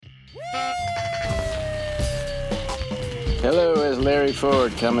Hello, it's Larry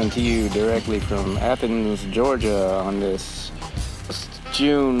Ford coming to you directly from Athens, Georgia on this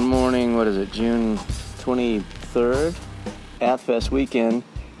June morning, June 23rd, AthFest weekend.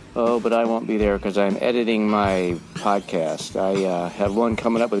 Oh, but I won't be there because I'm editing my podcast. I have one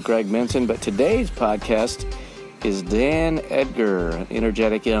coming up with Greg Minson, but today's podcast is Dan Edgar, an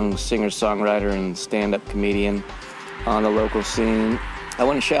energetic young singer-songwriter and stand-up comedian on the local scene. I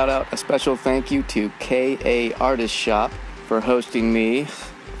want to shout out a special thank you to K.A. Artist Shop for hosting me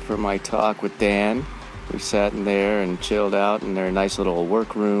for my talk with Dan. We sat in there and chilled out in their nice little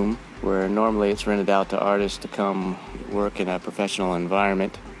workroom where normally it's rented out to artists to come work in a professional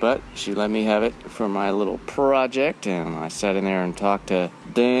environment. But she let me have it for my little project, and I sat in there and talked to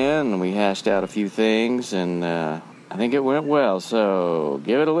Dan, and we hashed out a few things, and I think it went well, so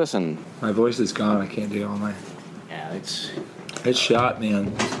give it a listen. My voice is gone. I can't do all my... Yeah, it's shot,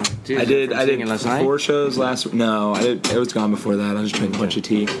 man. Dude, I did 4 shows last... No, it was gone before that. I was drinking a bunch of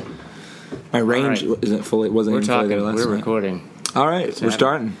tea. My range wasn't even fully there last night. We're recording. All right, we're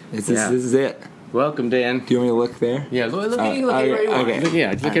starting. This is it. Welcome, Dan. Do you want me to look there? Yeah, look anywhere you want.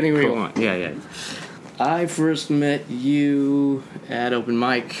 Okay. Look anywhere you want. Yeah. I first met you at open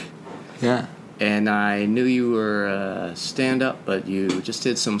mic. Yeah. And I knew you were stand-up, but you just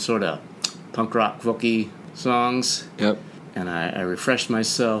did some sort of punk rock folky songs. Yep. And I refreshed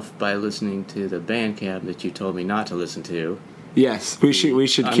myself by listening to the Bandcamp that you told me not to listen to. Yes, we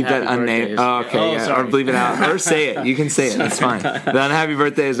should keep that unnamed. Oh, okay, yeah, or leave it out, or say it. You can say it. That's fine. The Unhappy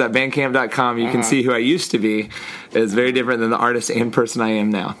Birthdays at Bandcamp.com. You can see who I used to be. Is very different than the artist and person I am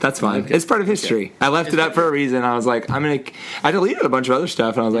now. That's fine. Okay. It's part of history. Okay. I left it up for a reason. I was like, I deleted a bunch of other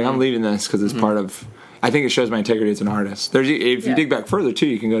stuff, and I was like, I'm leaving this because it's part of. I think it shows my integrity as an artist. If you dig back further too,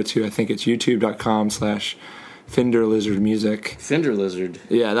 you can go to, I think it's youtube.com/Fender Lizard Music. Fender Lizard.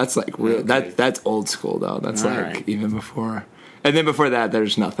 Yeah, that's like real. Okay. That's old school though. That's even before. And then before that,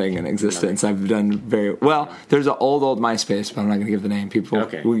 there's nothing in existence. I've done very well. There's an old MySpace, but I'm not going to give the name. People,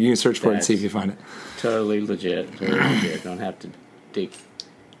 you can search for it and see if you find it. Totally legit. Don't have to dig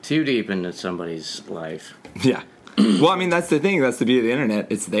too deep into somebody's life. Yeah. Well, I mean, that's the thing. That's the beauty of the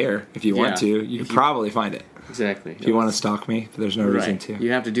internet. It's there. If you want to, you can probably find it. Exactly. If you want to stalk me, there's no reason to.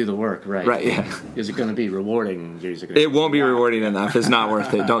 You have to do the work, right? Right, yeah. Is it going to be rewarding? It won't be rewarding enough. It's not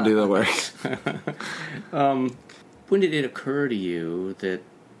worth it. Don't do the work. When did it occur to you that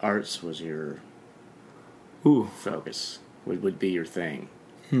arts was your focus, would be your thing?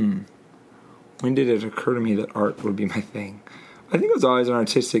 When did it occur to me that art would be my thing? I think I was always an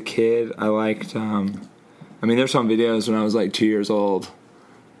artistic kid. I liked, there's some videos when I was like 2 years old,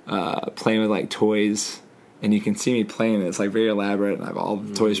 playing with like toys, and you can see me playing it. It's like very elaborate, and I have all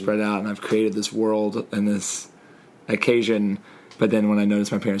the toys spread out, and I've created this world and this occasion. But then when I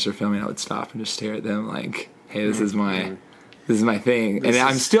noticed my parents were filming, I would stop and just stare at them like, hey, this is my thing. And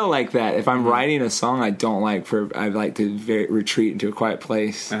I'm still like that. If I'm writing a song I like to retreat into a quiet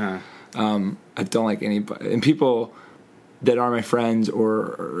place. I don't like anybody. And people that are my friends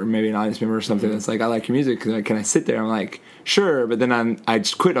or maybe an audience member or something that's like, I like your music. Can I sit there? I'm like, sure. But then I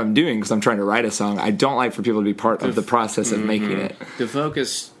just quit what I'm doing because I'm trying to write a song. I don't like for people to be part of the process of making it. The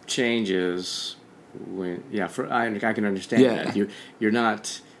focus changes when, I can understand that.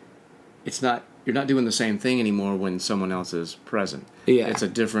 You're not doing the same thing anymore when someone else is present. Yeah. It's a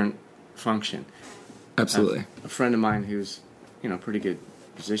different function. Absolutely. A friend of mine who's, pretty good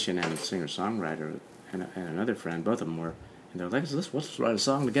musician and singer-songwriter, and another friend, both of them were, and they're like, let's write a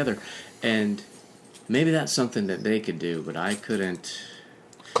song together. And maybe that's something that they could do, but I couldn't.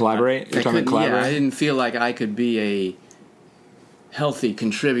 Collaborate? You're talking about collaborate? Yeah, I didn't feel like I could be a healthy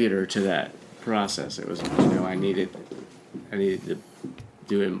contributor to that process. It was, I needed to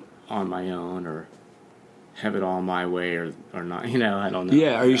do it on my own or have it all my way or not, I don't know.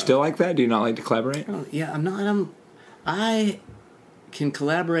 Yeah, are you still like that? Do you not like to collaborate? Yeah, I'm not. I can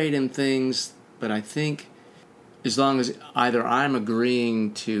collaborate in things, but I think as long as either I'm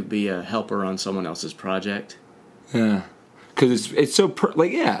agreeing to be a helper on someone else's project. Yeah. Because it's so,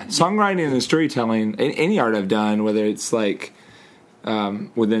 songwriting and storytelling, any art I've done, whether it's like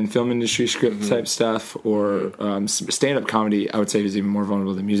within film industry script type stuff or stand-up comedy, I would say is even more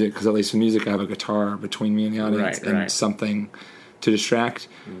vulnerable than music, because at least with music I have a guitar between me and the audience and something to distract.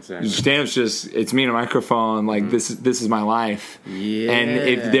 Exactly. Stand-up's just, it's me and a microphone, like this is my life. Yeah. And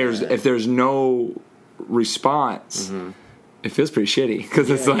if there's no response, it feels pretty shitty, because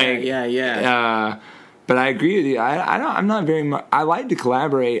it's like but I agree with you. I'm not very much, I like to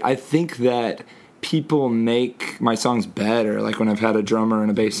collaborate. I think that people make my songs better. Like when I've had a drummer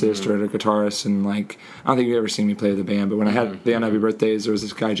and a bassist or a guitarist, and like I don't think you've ever seen me play with a band, but when I had the Unhappy Birthdays, there was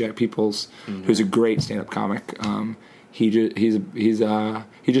this guy Jack Peoples, who's a great stand-up comic. He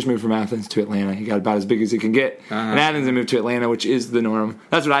just moved from Athens to Atlanta. He got about as big as he can get in Athens and moved to Atlanta, which is the norm.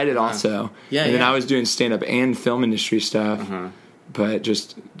 That's what I did also. And then I was doing stand-up and film industry stuff. But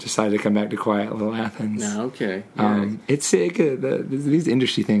just decided to come back to quiet little Athens. No, okay. It's sick. These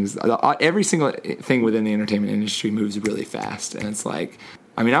industry things, every single thing within the entertainment industry moves really fast. And it's like,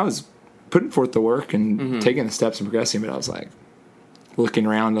 I mean, I was putting forth the work and taking the steps and progressing, but I was like, looking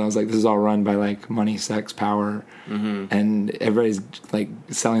around and I was like, this is all run by like money, sex, power, and everybody's like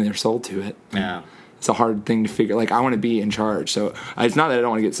selling their soul to it. Yeah. It's a hard thing to figure. Like, I want to be in charge, so it's not that I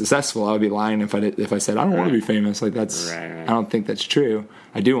don't want to get successful. I would be lying if I said I don't want to be famous. Like that's, I don't think that's true.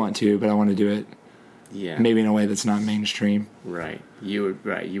 I do want to, but I want to do it, maybe in a way that's not mainstream. Right. You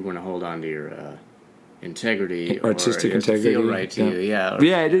want to hold on to your integrity, artistic or integrity. Feel right to you,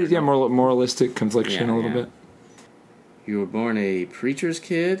 It is. Yeah, moralistic confliction a little bit. You were born a preacher's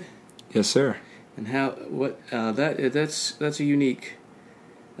kid. Yes, sir. And that's a unique.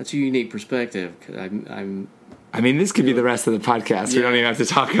 That's a unique perspective. I mean, this could be the rest of the podcast. We don't even have to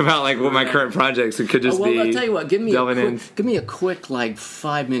talk about like what my current projects. It could just be. I'll tell you what. Give me a quick like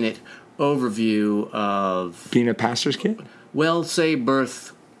 5-minute overview of being a pastor's kid. Well, say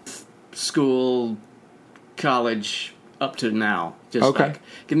birth, school, college, up to now. Just like,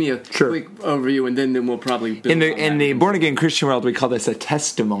 give me a quick overview, and then we'll probably build in the born again Christian world, we call this a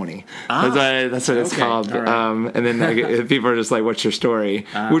testimony. That's what it's called. Right. And then people are just like, "What's your story?"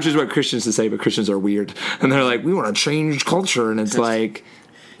 Which is what Christians say, but Christians are weird, and they're like, "We want to change culture," and it's like.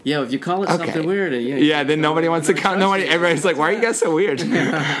 Yeah, if you call it something weird, then nobody wants to come. Everybody's like, "Why are you guys so weird?"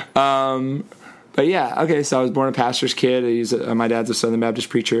 But so I was born a pastor's kid. My dad's a Southern Baptist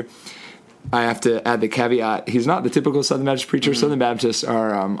preacher. I have to add the caveat: he's not the typical Southern Baptist preacher. Southern Baptists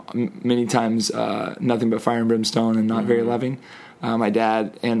are many times nothing but fire and brimstone and not very loving. My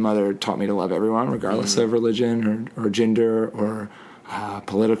dad and mother taught me to love everyone, regardless of religion or gender or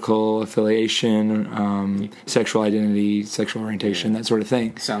political affiliation, sexual identity, sexual orientation, that sort of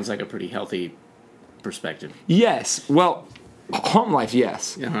thing. Sounds like a pretty healthy perspective. Yes. Well, home life,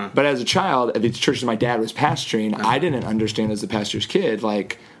 yes. But as a child, at the church my dad was pastoring, I didn't understand as a pastor's kid,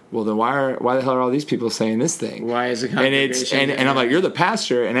 like, well, then why the hell are all these people saying this thing? Why is it congregation? And I'm like, you're the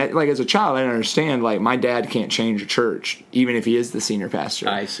pastor, and as a child, I didn't understand. Like, my dad can't change a church, even if he is the senior pastor.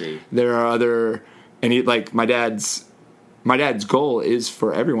 I see. There are other, and my dad's goal is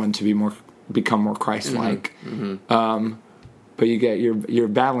for everyone to become more Christ-like. But you're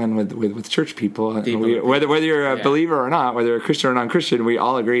battling with church people, whether you're a believer or not, whether you're a Christian or non-Christian. We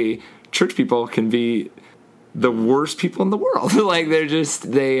all agree church people can be the worst people in the world. Like they're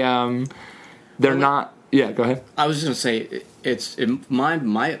not. Yeah, go ahead. I was just gonna say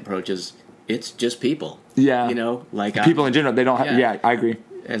my approach is it's just people. Yeah, like people in general. They don't have. Yeah, I agree.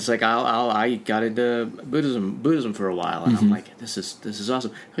 It's like I got into Buddhism for a while, and I'm like, this is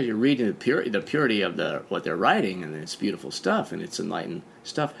awesome because you're reading the purity of what they're writing, and it's beautiful stuff, and it's enlightened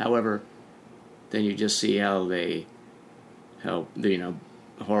stuff. However, then you just see how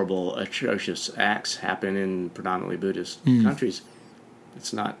horrible, atrocious acts happen in predominantly Buddhist countries.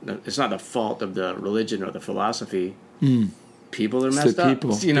 It's not the fault of the religion or the philosophy. People are messed up. People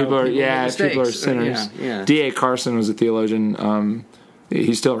are sinners. D.A. Carson was a theologian.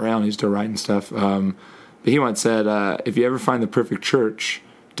 He's still around. He's still writing stuff. But he once said, "If you ever find the perfect church,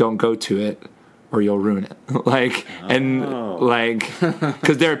 don't go to it, or you'll ruin it."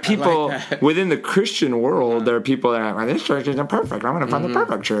 Because there are people within the Christian world. There are people that are like, "This church isn't perfect. I'm going to find the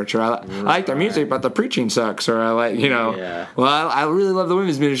perfect church." Or I like their music, but the preaching sucks. Or I like, well, I really love the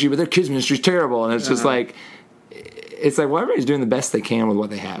women's ministry, but their kids' ministry is terrible. And it's just like, well, everybody's doing the best they can with what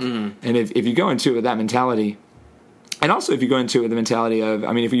they have. And if you go into it with that mentality. And also, if you go into it with the mentality of,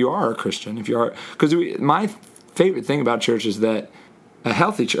 if you are a Christian, because my favorite thing about church is that a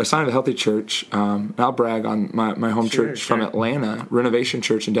sign of a healthy church, and I'll brag on my home church from Atlanta, Renovation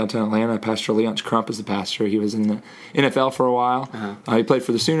Church in downtown Atlanta. Pastor Leonce Crump is the pastor. He was in the NFL for a while. He played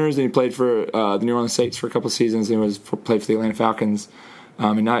for the Sooners, and he played for the New Orleans Saints for a couple of seasons, and played for the Atlanta Falcons.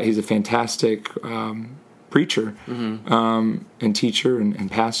 And now he's a fantastic preacher and teacher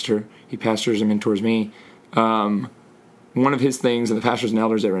and pastor. He pastors and mentors me. One of his things, and the pastors and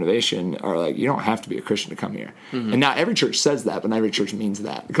elders at Renovation are like, you don't have to be a Christian to come here. And not every church says that, but not every church means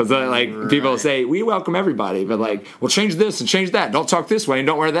that. Because people say, we welcome everybody, but well, change this and change that. Don't talk this way and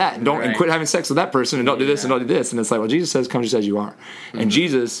don't wear that. And and quit having sex with that person and don't do this and don't do this. And it's like, well, Jesus says, come just as you are. And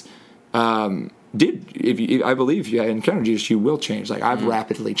Jesus I believe if you encounter Jesus, you will change. Like I've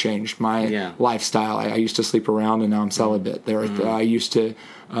rapidly changed my lifestyle. I used to sleep around, and now I'm celibate. I used to.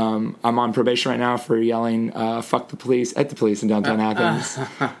 I'm on probation right now for yelling "fuck the police" at the police in downtown Athens.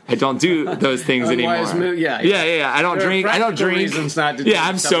 I don't do those things anymore. Yeah. I don't drink. Reasons not to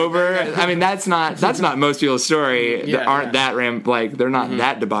I'm sober. I mean, that's not most people's story. That aren't that they're not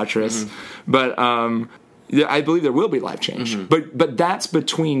that debaucherous. But I believe there will be life change. But that's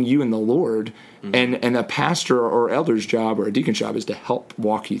between you and the Lord. And a pastor or elder's job or a deacon's job is to help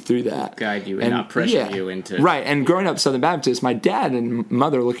walk you through that. Guide you and not pressure you into... Right, and growing up Southern Baptist, my dad and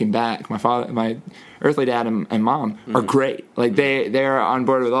mother, looking back, my earthly dad and mom are great. Like, they're on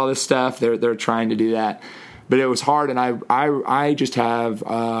board with all this stuff. They're trying to do that. But it was hard, and I just have...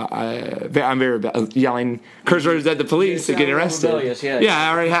 I'm very yelling curse words at the police to get arrested.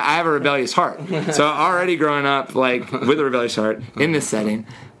 I have a rebellious heart. So already growing up, like, with a rebellious heart in this setting...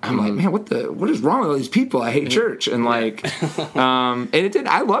 I'm like, man, what is wrong with all these people? I hate church. And like, and it did.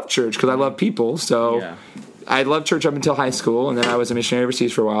 I love church because I love people. So I loved church up until high school. And then I was a missionary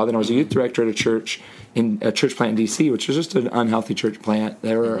overseas for a while. Then I was a youth director at a church plant in D.C., which was just an unhealthy church plant.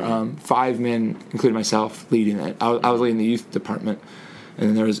 There were 5 men, including myself, leading it. I was leading the youth department. And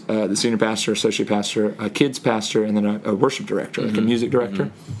then there was the senior pastor, associate pastor, a kids pastor, and then a worship director, like a music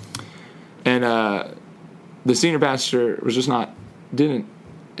director. And the senior pastor was just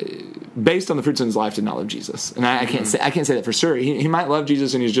based on the fruits in his life, did not love Jesus, and I can't say that for sure. He might love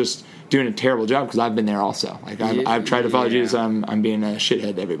Jesus, and he's just doing a terrible job because I've been there also. Like I've tried to follow Jesus. I'm being a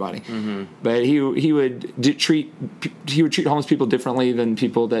shithead to everybody. But he would treat homeless people differently than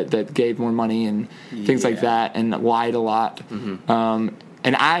people that gave more money and things like that, and lied a lot.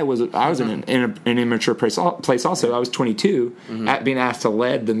 And I was in an immature place also. I was 22, at being asked to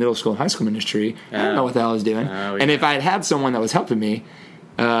lead the middle school and high school ministry. I don't know what the hell I was doing. And if I had someone that was helping me.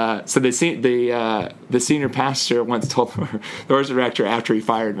 So the senior pastor once told the worship director after he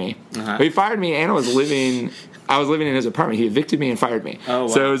fired me. He fired me, and I was living in his apartment. He evicted me and fired me. Oh, wow.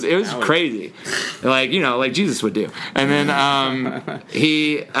 So it was crazy, like Jesus would do. And then so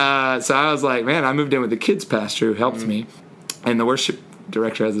I was like, man, I moved in with the kids pastor who helped me, and the worship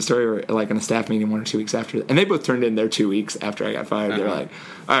director has a story where, like, in a staff meeting 1 or 2 weeks after, and they both turned in their 2 weeks after I got fired. They're like,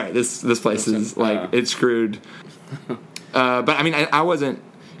 all right, this place is like it's screwed. But I mean, it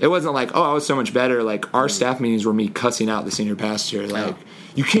wasn't like, oh, I was so much better. Like, our staff meetings were me cussing out the senior pastor, like,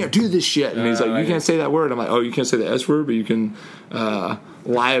 you can't do this shit. And he's like, you can't say that word. I'm like, oh, you can't say the S word, but you can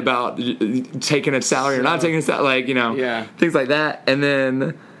lie about taking a salary or not taking a salary, like, things like that. And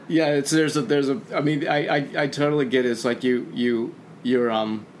then there's a. I mean, I totally get it. It's like you're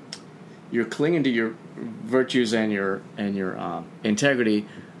clinging to your virtues and your integrity.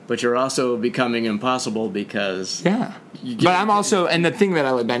 But you're also becoming impossible because... Yeah. But I'm also... And the thing that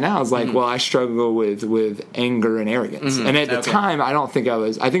I look back now is like, well, I struggle with anger and arrogance. And at the time, I don't think I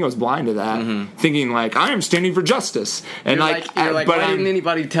was... I think I was blind to that. Thinking like, I am standing for justice. And you're like but why didn't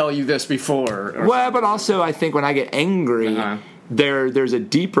anybody tell you this before? Well, but also I think when I get angry... There's a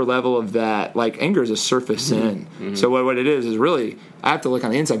deeper level of that. Like, anger is a surface sin. So what it is really, I have to look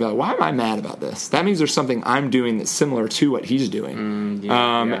on the inside and be like, why am I mad about this? That means there's something I'm doing that's similar to what he's doing.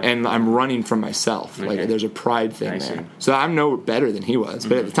 And I'm running from myself. Okay. Like, there's a pride thing there. So I'm no better than he was.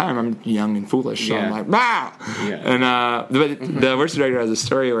 But at the time, I'm young and foolish. So I'm like, bah! And but the worship director has a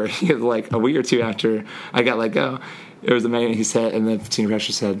story where he was like, a week or two after I got let go, it was amazing. He said, and the senior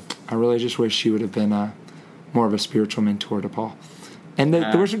pastor said, I really just wish you would have been more of a spiritual mentor to Paul. And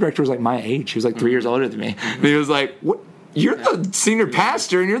the worship director was like my age. He was like 3 years older than me. And he was like, "What? You're the senior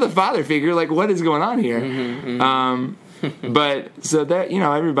pastor and you're the father figure. Like, what is going on here?" But so that,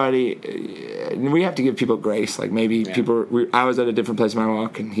 everybody, we have to give people grace. Like, maybe I was at a different place in my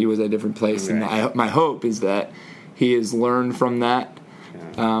walk, and he was at a different place. Right. And my hope is that he has learned from that.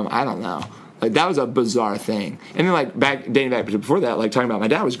 I don't know. Like, that was a bizarre thing. And then, like, dating back before that, like, talking about my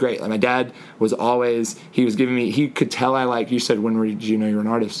dad was great. Like, my dad was always, he could tell you said, when did you know you were an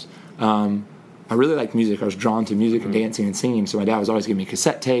artist? I really liked music. I was drawn to music and dancing and singing. So my dad was always giving me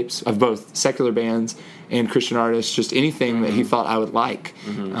cassette tapes of both secular bands and Christian artists, just anything that he thought I would like.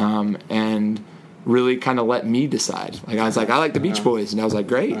 And really kind of let me decide. Like, I was like, I like the Beach Boys. And I was like,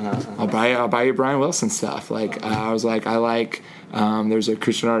 great. I'll buy you Brian Wilson stuff. Like, I was like, I like There's a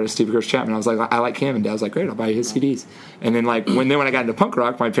Christian artist, Steve Kirsch Chapman. I was like, I like him, and Dad was like, great, I'll buy you his CDs. And then like when I got into punk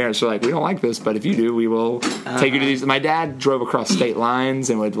rock, my parents were like, we don't like this, but if you do, we will take you to these. My dad drove across state lines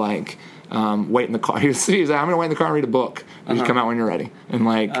and would like wait in the car. He was like, I'm gonna wait in the car and read a book. You just come out when you're ready. And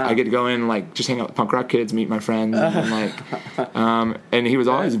like I get to go in and like just hang out with punk rock kids, meet my friends, and like and he was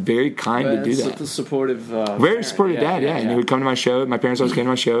always very kind to do that. Supportive, very supportive dad, yeah. And he would come to my show. My parents always came to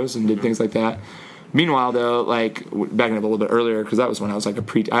my shows and did things like that. Meanwhile, though, like backing up a little bit earlier, because that was when I was like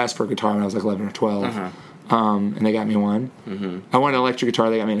I asked for a guitar when I was like 11 or 12, and they got me one. I wanted an electric guitar.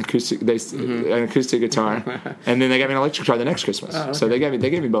 They got me an acoustic guitar, and then they got me an electric guitar the next Christmas. Oh, okay. So they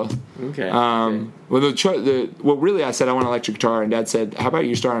gave me both. Okay. Well, really, I said I want an electric guitar, and Dad said, "How about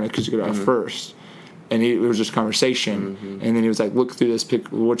you start on an acoustic guitar first?" And it was just a conversation, and then he was like, "Look through this,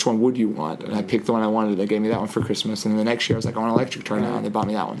 pick which one would you want?" And I picked the one I wanted. They gave me that one for Christmas, and then the next year I was like, "I want an electric guitar now," and they bought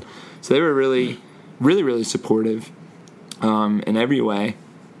me that one. So they were really, really supportive in every way.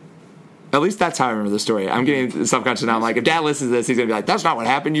 At least that's how I remember the story. I'm getting self-conscious now. I'm like, if Dad listens to this, he's going to be like, that's not what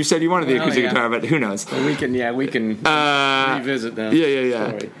happened. You said you wanted the acoustic guitar, but who knows? Well, we can revisit that.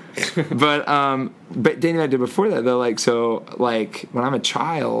 Yeah. But Danny and I did before that, though, like when I'm a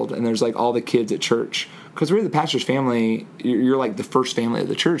child and there's like all the kids at church, because we're the pastor's family, you're like the first family of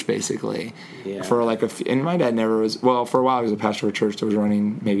the church, basically. Yeah. For like and my dad never was, well, for a while he was a pastor of a church that was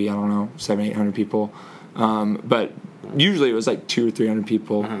running maybe, I don't know, 700-800 people. But usually it was like 200 or 300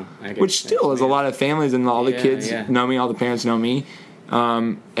 people, which still is a lot of families, and all the kids know me, all the parents know me.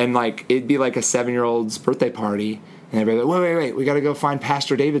 And like it'd be like a 7-year-old's birthday party, and they'd be like, wait, we got to go find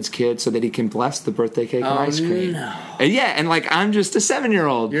Pastor David's kid so that he can bless the birthday cake and ice cream. No. And like I'm just a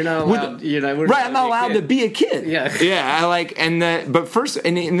 7-year-old. You're not allowed. I'm not allowed to be a kid. Yeah. I like but first,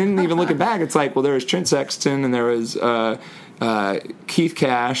 and then even looking back, it's like, well, there was Trent Sexton, and there was Keith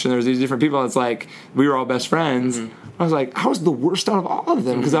Cash, and there was these different people. It's like we were all best friends. I was like, I was the worst out of all of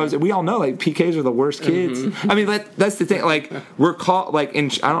them, because we all know like PKs are the worst kids. I mean, that's the thing. Like we're called like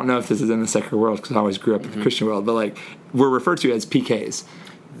I don't know if this is in the secular world, because I always grew up in the Christian world, but like we're referred to as PKs.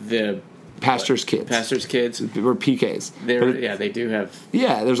 The pastor's kids. Pastor's kids. We're PKs. They do have.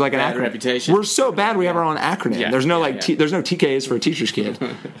 Yeah, there's like an acronym. Reputation. We're so bad we have our own acronym. Yeah, there's no there's no TKs for a teacher's kid.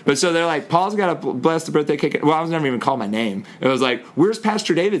 But so they're like, Paul's got to bless the birthday cake. Well, I was never even called my name. It was like, where's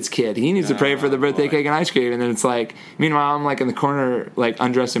Pastor David's kid? He needs to pray for the birthday cake and ice cream. And then it's like, meanwhile, I'm like in the corner, like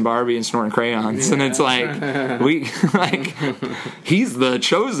undressing Barbie and snorting crayons. Yeah. And it's like, he's the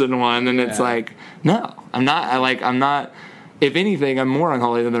chosen one. And it's like, no, I'm not. If anything, I'm more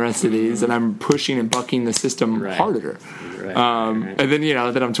unholy than the rest of these, and I'm pushing and bucking the system harder. Right. And then,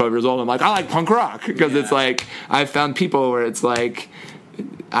 then I'm 12 years old, I'm like, I like punk rock, because it's like, I've found people where it's like,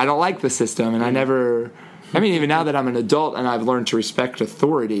 I don't like the system, and even now that I'm an adult and I've learned to respect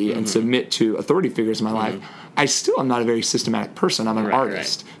authority and submit to authority figures in my life, I still am not a very systematic person. I'm an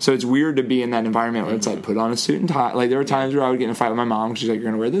artist. Right. So it's weird to be in that environment where it's like, put on a suit and tie. Like, there were times where I would get in a fight with my mom. She's like, you're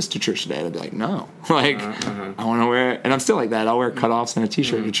going to wear this to church today? And I'd be like, no. I want to wear it. And I'm still like that. I'll wear cutoffs and a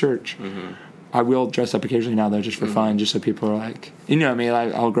t-shirt to church. I will dress up occasionally now, though, just for fun, just so people are like, you know me,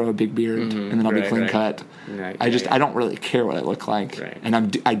 I'll grow a big beard, and then I'll be clean cut. I don't really care what I look like. Right.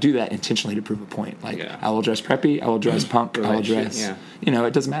 And I do that intentionally to prove a point. Like, I will dress preppy, I will dress punk, I will dress,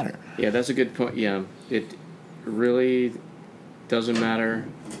 it doesn't matter. Yeah, that's a good point. Yeah, it really doesn't matter.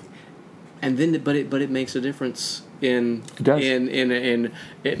 And then, but it makes a difference in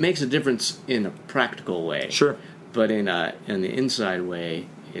it makes a difference in a practical way. Sure. But in the inside way,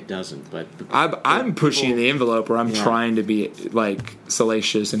 it doesn't. But I'm pushing the envelope where I'm trying to be like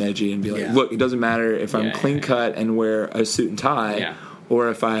salacious and edgy and be like, look, it doesn't matter if I'm clean cut and wear a suit and tie, or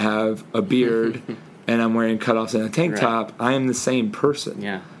if I have a beard and I'm wearing cutoffs and a tank top. I am the same person.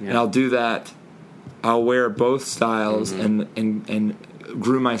 And I'll do that. I'll wear both styles and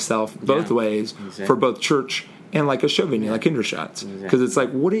groom myself both ways for both church and like a show venue, like Kindred Shots, because it's like,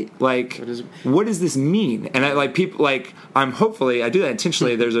 what does this mean? And I like people like I do that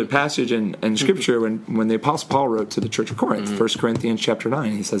intentionally. There's a passage in Scripture when the Apostle Paul wrote to the Church of Corinth, 1 Corinthians chapter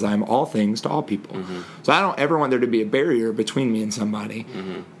 9, he says, "I am all things to all people." So I don't ever want there to be a barrier between me and somebody,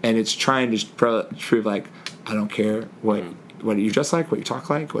 and it's trying to prove like I don't care what you dress like, what you talk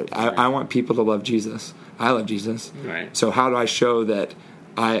like. I want people to love Jesus. I love Jesus. Right. So how do I show that?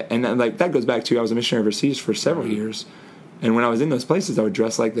 That goes back to I was a missionary overseas for several years, and when I was in those places, I would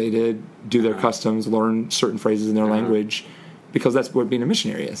dress like they did, do their customs, learn certain phrases in their language, because that's what being a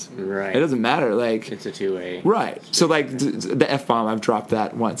missionary is. Right. It doesn't matter. Like it's a two-way. Right. So like the F-bomb, I've dropped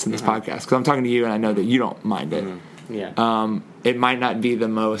that once in this podcast because I'm talking to you, and I know that you don't mind it. Yeah. It might not be the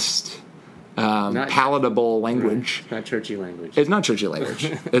most palatable language. Not churchy language. It's not churchy language.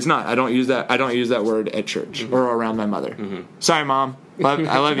 It's not. I don't use that word at church or around my mother. Sorry, Mom.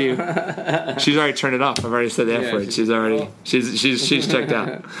 I love you. She's already turned it off. I've already said the F word. She's checked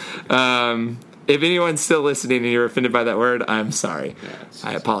out. If anyone's still listening and you're offended by that word, I'm sorry.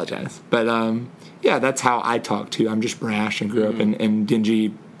 I apologize. But that's how I talk too. I'm just brash and grew up in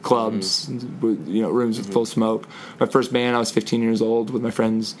dingy clubs, rooms with full smoke. My first band, I was 15 years old with my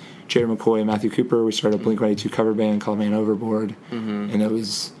friends Jerry McCoy and Matthew Cooper. We started a Blink-182 cover band called Man Overboard, and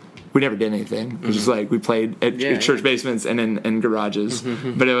we never did anything. It was just like we played at church basements and in garages.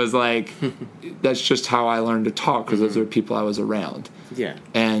 But it was like that's just how I learned to talk because those are people I was around. Yeah,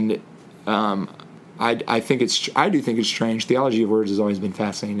 and I do think it's strange. Theology of words has always been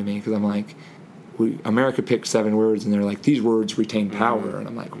fascinating to me because I'm like, America picked 7 words and they're like, these words retain power, and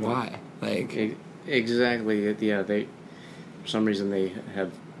I'm like, why? Like exactly, yeah. They for some reason they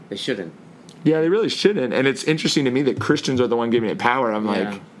shouldn't. Yeah, they really shouldn't. And it's interesting to me that Christians are the one giving it power. I'm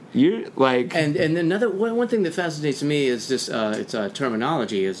like, you're like, and another one thing that fascinates me is this. It's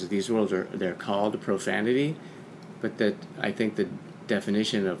terminology. Is these words they're called profanity, but that I think the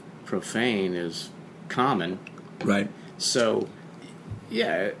definition of profane is common. Right. So,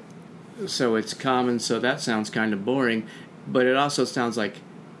 yeah. So it's common, so that sounds kind of boring, but it also sounds like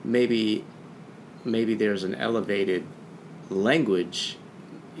maybe there's an elevated language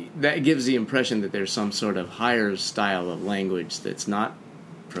that gives the impression that there's some sort of higher style of language that's not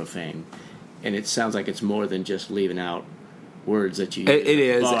profane, and it sounds like it's more than just leaving out words that you use. It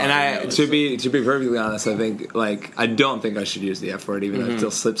is, and to be perfectly honest, I think I don't think I should use the F word, even though it still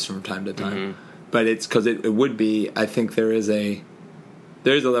slips from time to time. But it's because it would be. I think there's a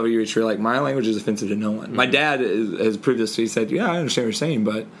level you reach where like my language is offensive to no one. My dad has proved this. He said, "Yeah, I understand what you're saying,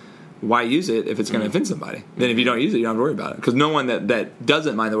 but why use it if it's going to offend somebody? Then if you don't use it, you don't have to worry about it because no one that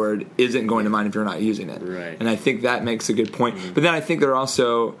doesn't mind the word isn't going to mind if you're not using it." Right. And I think that makes a good point. But then I think there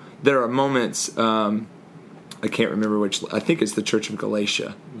are moments. I can't remember which. I think it's the Church of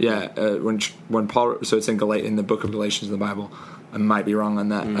Galatia. Yeah, when Paul. So it's in the book of Galatians in the Bible. I might be wrong on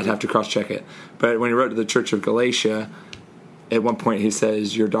that. I'd have to cross-check it. But when he wrote to the Church of Galatia, at one point he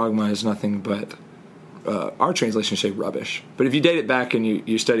says, "Your dogma is nothing but." Our translation say rubbish. But if you date it back and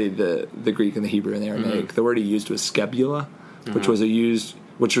you study the Greek and the Hebrew and the Aramaic, the word he used was skebula, which was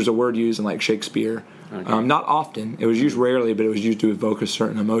a word used in like Shakespeare. Okay. Not often. It was used rarely, but it was used to evoke a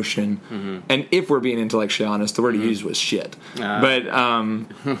certain emotion. And if we're being intellectually honest, the word he used was shit. But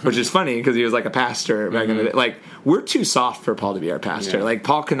which is funny because he was like a pastor back in the day. Like, we're too soft for Paul to be our pastor. Yeah. Like,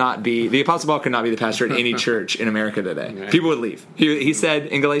 the Apostle Paul could not be the pastor at any church in America today. Right. People would leave. He said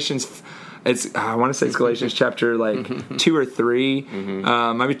in Galatians... I want to say it's Galatians chapter 2 or 3,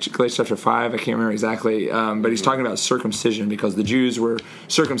 maybe Galatians chapter 5. I can't remember exactly, but he's talking about circumcision because the Jews were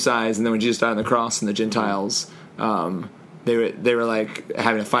circumcised, and then when Jesus died on the cross, and the Gentiles, they were like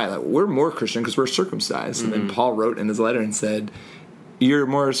having a fight. Like, we're more Christian because we're circumcised, and then Paul wrote in his letter and said, "You're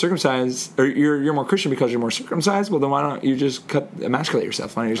more circumcised, or you're more Christian because you're more circumcised. Well, then why don't you just emasculate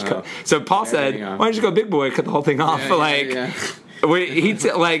yourself? Why don't you just cut?" So Paul said, "Why don't you just go big boy, cut the whole thing off?"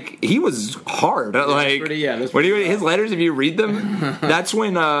 He was hard. When his letters, if you read them, that's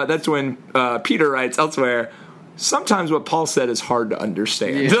when Peter writes elsewhere. Sometimes what Paul said is hard to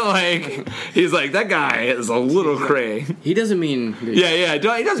understand. Yeah. He's like, that guy is a little cray. He doesn't mean. He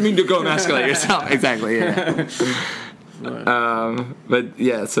doesn't mean to go emasculate yourself. Exactly. Yeah. But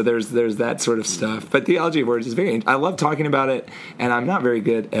yeah, so there's that sort of stuff. But theology of words is I love talking about it, and I'm not very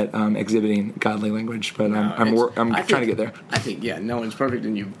good at exhibiting godly language, but I'm trying to get there. I think no one's perfect,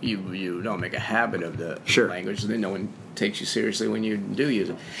 and you don't make a habit of the language, then no one takes you seriously when you do use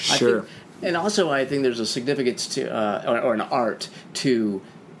it. Sure. And also, I think there's a significance to or an art to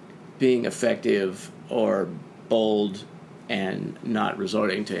being effective or bold and not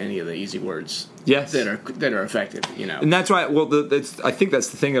resorting to any of the easy words that are effective, And that's why, I think that's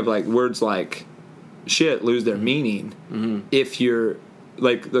the thing of like words like shit lose their meaning if you're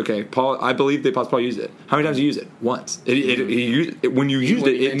like, okay, Paul, I believe the Apostle Paul used it. How many times did he use it? Once. When you used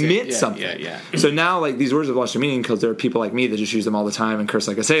it meant something. Yeah. So now, like, these words have lost their meaning because there are people like me that just use them all the time and curse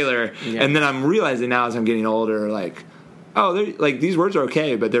like a sailor. Yeah. And then I'm realizing now as I'm getting older, like, these words are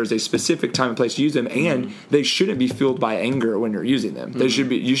okay, but there's a specific time and place to use them, and they shouldn't be fueled by anger when you're using them. You should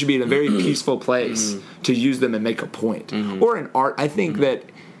be in a very peaceful place to use them and make a point. Or in art, I think that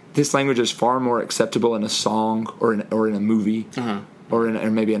this language is far more acceptable in a song or in a movie or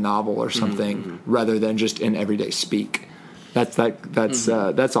in maybe a novel or something rather than just in everyday speak. That's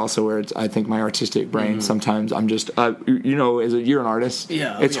also where I think my artistic brain sometimes I'm just you're an artist.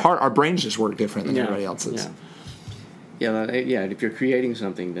 Yeah, it's hard. Our brains just work different than everybody else's. Yeah. If you're creating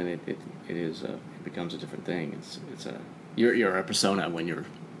something, then it becomes a different thing. You're a persona when you're.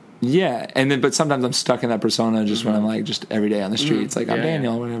 Yeah, and then but sometimes I'm stuck in that persona just when I'm like just every day on the street. It's like I'm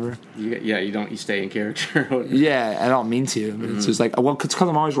Daniel or whatever. You stay in character. Yeah, I don't mean to. But it's just like it's because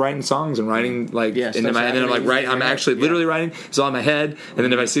I'm always writing songs and writing like into my, and then I'm like writing. I'm actually literally writing. It's all in my head, and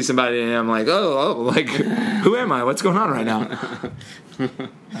then if I see somebody and I'm like, like who am I? What's going on right now?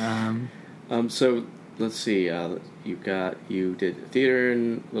 So let's see. You did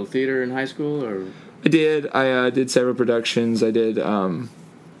little theater in high school, or I did several productions. I did. I'm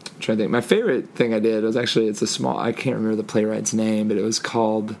trying to think. My favorite thing I did was actually I can't remember the playwright's name, but it was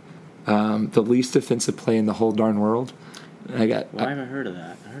called The Least Offensive Play in the Whole Darn World. I haven't heard of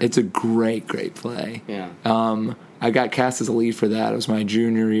that. It's a great play. Yeah. I got cast as a lead for that. It was my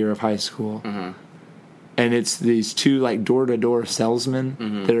junior year of high school. Mm-hmm. And it's these two like door-to-door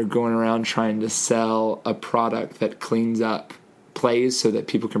salesmen that are going around trying to sell a product that cleans up plays so that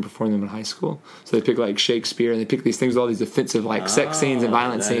people can perform them in high school. So they pick like Shakespeare and they pick these things with all these offensive like sex scenes and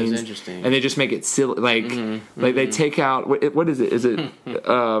violent scenes, interesting. And they just make it silly. Like they take out what is it? Is it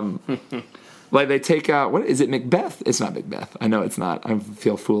like they take out what is it? Macbeth? It's not Macbeth. I know it's not. I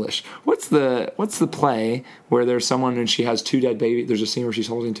feel foolish. What's the play where there's someone and she has two dead babies? There's a scene where she's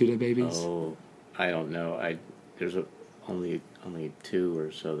holding two dead babies. Oh, I don't know. There's only two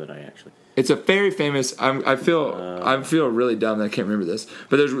or so that I actually. It's a very famous. I feel really dumb that I can't remember this,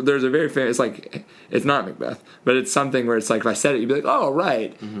 but there's a very famous. It's not Macbeth, but it's something where it's like if I said it, you'd be like, oh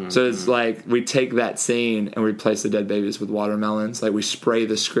right. So it's like we take that scene and replace the dead babies with watermelons. Like we spray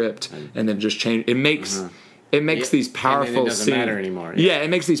the script and then just change. It makes. It makes these powerful and it doesn't matter anymore. Yeah, it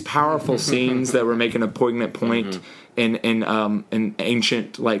makes these powerful scenes that were making a poignant point in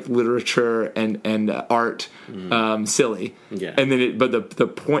ancient like literature and art silly. Yeah. And then but the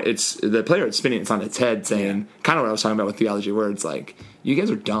point it's the playwright spinning it on its head saying kind of what I was talking about with theology where it's like you guys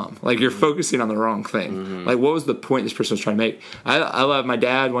are dumb. Like you're focusing on the wrong thing. Like what was the point this person was trying to make? I love my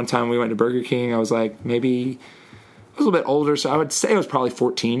dad. One time we went to Burger King. I was like maybe a little bit older, so I would say I was probably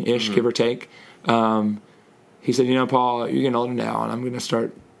 14-ish, give or take. He said, Paul, you're getting older now, and I'm going to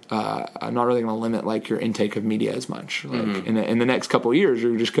start. I'm not really going to limit like your intake of media as much. Like in the next couple of years,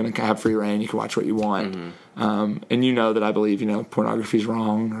 you're just going to have free reign. You can watch what you want, and that I believe pornography is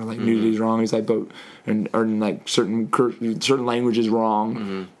wrong or like nudity is wrong. He's like, or like certain language is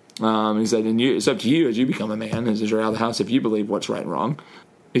wrong. He said, and it's up to you as you become a man, as you're out of the house, if you believe what's right and wrong.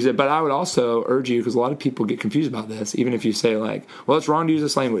 He said, but I would also urge you, because a lot of people get confused about this, even if you say, like, well, it's wrong to use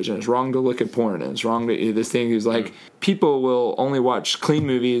this language, and it's wrong to look at porn, and it's wrong to do this thing. He was like, people will only watch clean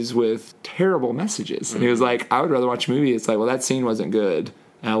movies with terrible messages. And he was like, I would rather watch a movie. It's like, well, that scene wasn't good,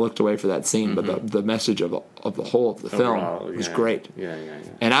 and I looked away for that scene, but the message of the whole of the film was great. Yeah.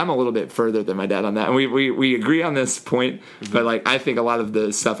 And I'm a little bit further than my dad on that. And we agree on this point, but, like, I think a lot of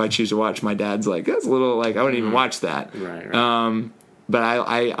the stuff I choose to watch, my dad's like, that's a little, like, I wouldn't even watch that. Right. But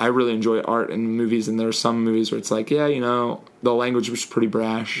I really enjoy art and movies, and there are some movies where it's like, the language was pretty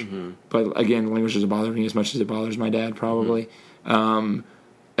brash. But again, the language doesn't bother me as much as it bothers my dad, probably. And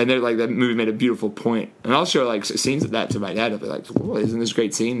they're like, that movie made a beautiful point. And I'll show like scenes of that to my dad. I'll be like, well, isn't this a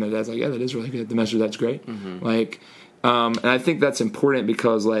great scene? My dad's like, yeah, that is really good. The message, that's great. Like, and I think that's important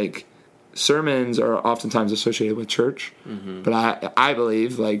because like sermons are oftentimes associated with church. But I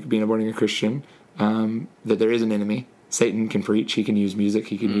believe, like being a born-again Christian, that there is an enemy. Satan can preach. He can use music.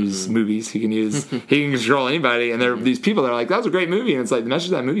 He can use movies. He can control anybody. And there are these people that are like, that was a great movie. And it's like, the message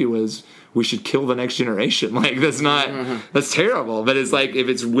of that movie was, we should kill the next generation. Like, that's that's terrible. But it's like, if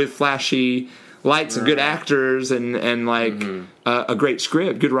it's with flashy lights and good actors and like a great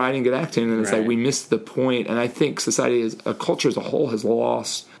script, good writing, good acting, and it's like, we missed the point. And I think society a culture as a whole has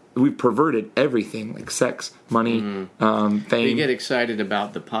lost. We've perverted everything, like sex, money, fame. They get excited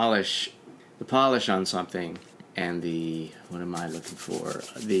about the polish on something. And what am I looking for?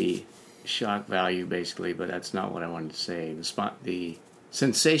 The shock value, basically, but that's not what I wanted to say. The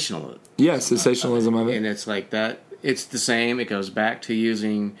sensationalism. Yes, sensationalism of it. And it's like that. It's the same. It goes back to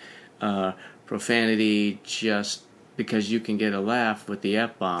using profanity just because you can get a laugh with the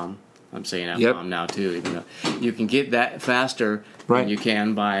F-bomb. I'm saying F-bomb now, too. Even though you can get that faster than you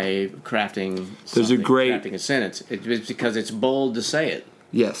can by crafting crafting a sentence. It's because it's bold to say it.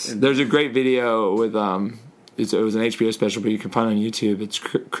 Yes. There's a great video with... it was an HBO special, but you can find it on YouTube. It's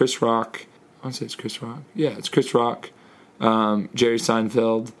Chris Rock. I want to say it's Chris Rock. Yeah, it's Chris Rock, Jerry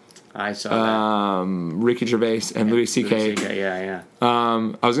Seinfeld. I saw that. Ricky Gervais and Louis C.K. Yeah. I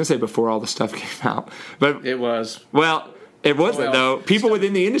was going to say before all the stuff came out. But it was. Well, it wasn't, though. People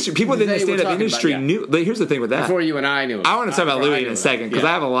within the industry, people within the stand-up industry knew. Here's the thing with that. Before you and I knew it. I want to talk about Louis in a second, because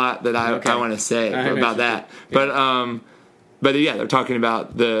I have a lot that I want to say about that. But But yeah, they're talking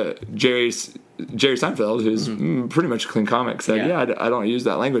about Jerry Seinfeld, who's pretty much a clean comic, said, I don't use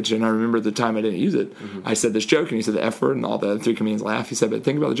that language. And I remember the time I didn't use it. I said this joke, and he said the F word, and all the other three comedians laughed. He said, but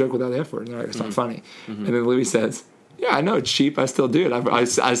think about the joke without the F word. And they're like, it's not funny. And then Louis says, yeah, I know it's cheap. I still do it. I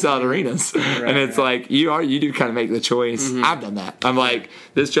sell at arenas. And it's like, you do kind of make the choice. I've done that. I'm like,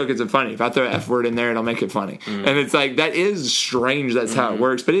 this joke isn't funny. If I throw an F word in there, it'll make it funny. And it's like, that is strange. That's how it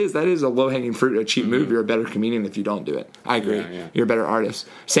works. But that is a low-hanging fruit, a cheap move. You're a better comedian if you don't do it. I agree. You're a better artist.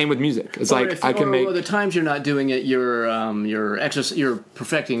 Same with music. It's I can make... the times you're not doing it, you're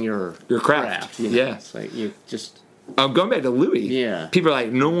perfecting your craft. You know? Yeah. It's like, you just... I'm going back to Louis. Yeah. People are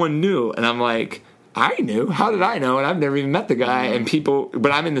like, no one knew. And I'm like... I knew. How did I know? And I've never even met the guy. And people,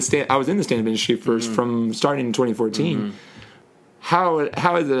 but I was in the stand-up industry from starting in 2014. How is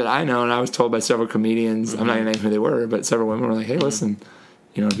it that I know? And I was told by several comedians. I'm not gonna name who they were, but several women were like, "Hey, listen,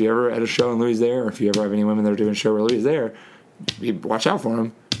 if you ever at a show and Louis there, or if you ever have any women that are doing a show where Louis is there, watch out for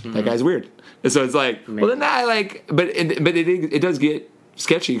him. That guy's weird." And so it's like, well, then but it does get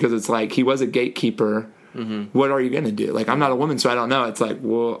sketchy because it's like he was a gatekeeper. What are you going to do? Like, I'm not a woman, so I don't know. It's like,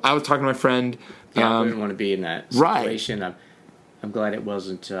 well, I was talking to my friend. I wouldn't want to be in that situation. Right. I'm glad it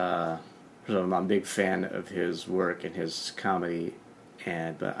wasn't. I'm a big fan of his work and his comedy,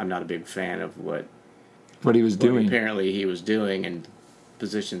 but I'm not a big fan of what he was doing. Apparently, he was doing and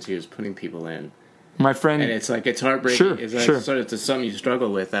positions he was putting people in. My friend, and it's like it's heartbreaking. Sure. It's something you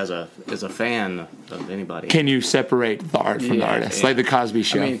struggle with as a fan of anybody. Can you separate the art from the artist, like the Cosby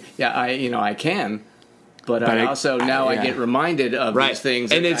Show? I mean, I can. But I also I get reminded of these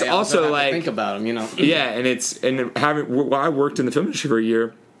things, and it's also have like to think about them, Yeah, I worked in the film industry for a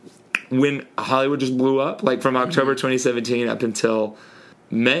year when Hollywood just blew up, like from October 2017 up until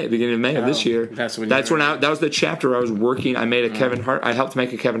beginning of May of this year. That was the chapter I was working. I made a Kevin Hart. I helped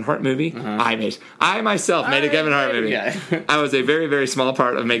make a Kevin Hart movie. I myself made a Kevin Hart movie. Yeah. I was a very, very small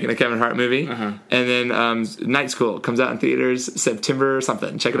part of making a Kevin Hart movie. And then Night School comes out in theaters September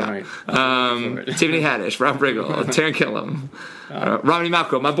something. Check it out. Tiffany Haddish, Rob Riggle, Taran Killam, Romney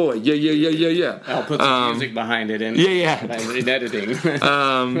Malco, my boy. Yeah. I'll put some music behind it. In editing.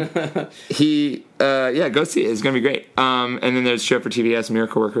 Go see it. It's going to be great. And then there's a show for TBS,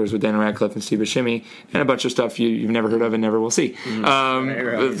 Miracle Workers with Dan Radcliffe and Steve Buscemi, and a bunch of stuff you've never heard of and never will see.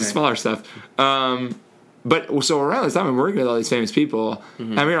 Smaller stuff. But so around this time, I'm working with all these famous people.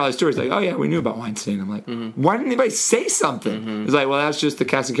 I'm hearing all these stories like, oh yeah, we knew about Weinstein. I'm like, why didn't anybody say something? It's like, well, that's just the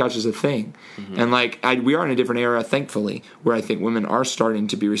casting couch is a thing. And like, we are in a different era, thankfully, where I think women are starting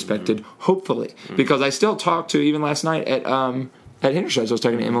to be respected, hopefully. Because I still talk to, even last night at Hendershot, I was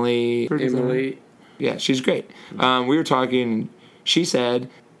talking to Emily. Yeah, she's great. We were talking, she said,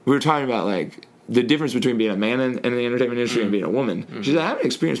 we were talking about like the difference between being a man in the entertainment industry and being a woman. She said, I haven't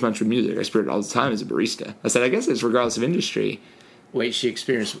experienced much with music. I experienced it all the time as a barista. I said, I guess it's regardless of industry. Wait, she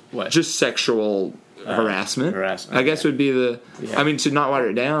experienced what? Just sexual harassment. I guess would be to not water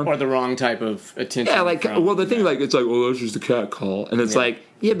it down. Or the wrong type of attention. Yeah, the thing it's like, well, that's just a cat call. And it's like,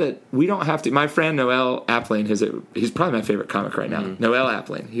 yeah, but we don't have to. My friend Noel Apling, he's probably my favorite comic right now. Noel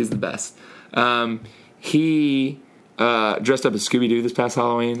Apling, he's the best. He dressed up as Scooby-Doo this past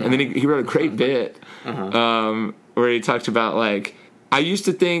Halloween, and then he wrote a great bit where he talked about, like, I used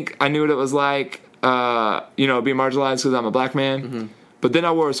to think I knew what it was like, being marginalized because I'm a black man, but then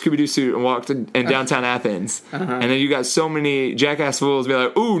I wore a Scooby-Doo suit and walked in downtown Athens, and then you got so many jackass fools be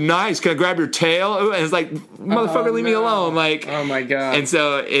like, ooh, nice, can I grab your tail? Ooh, and it's like, motherfucker, leave me alone. Like, oh my God. And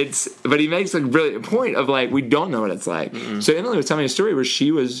so but he makes a brilliant point of, like, we don't know what it's like. So Emily was telling me a story where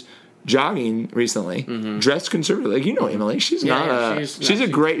she was jogging recently, dressed conservatively. Like, Emily, she's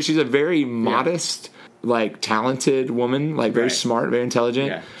she's a very modest, like, talented woman, like, very smart, very intelligent.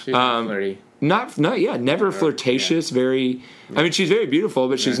 Yeah, she's not flirty. Never flirtatious, very, I mean, she's very beautiful,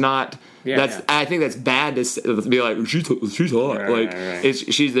 but she's not, I think that's bad to be like, she's hot. Right.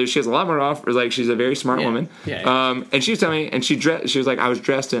 She has a lot more off, like, she's a very smart woman. And she was telling me, and she was like, I was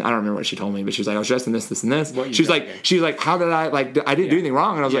dressed in, I don't remember what she told me, but she was like, I was dressed in this, and this. She was like, how did I, like, I didn't do anything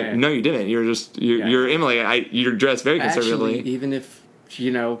wrong. And I was like, no, you didn't. You're Emily. You're dressed very conservatively. Actually,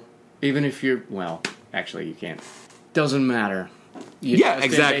 even if you're, well, actually you can't. Doesn't matter.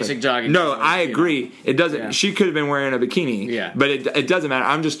 Exactly. Basic jogging. No, I agree. It doesn't. Yeah. She could have been wearing a bikini. But it doesn't matter.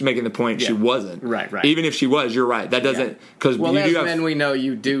 I'm just making the point. She wasn't. Right. Even if she was, you're right. That doesn't because men we know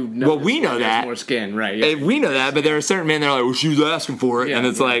you do. Well, we know that more skin, right? Yeah. We know that, but there are certain men that are like, well, she was asking for it, and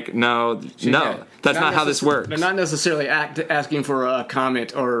it's like, no, that's not how this works. They're not necessarily asking for a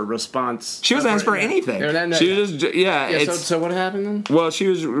comment or a response. She wasn't asking for anything. She was just So what happened then? Well, she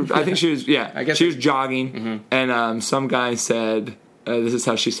was. I think she was. Yeah, I guess she was jogging, and some guy said. This is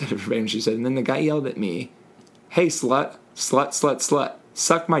how she said it verbatim. She said, and then the guy yelled at me, "Hey, slut, slut, slut, slut.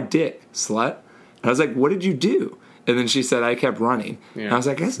 Suck my dick, slut. And I was like, what did you do? And then she said, I kept running. Yeah. And I was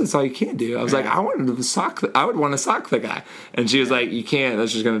like, I guess that's all you can do. I was like, I would want to sock the guy. And she was like, you can't.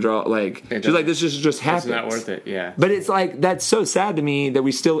 That's just going to draw, like, she's like, this just happens. It's not worth it, yeah. But it's like, that's so sad to me that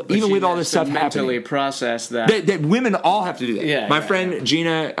we still, even with all this stuff mentally happening. process that. That women all have to do that. Yeah, My friend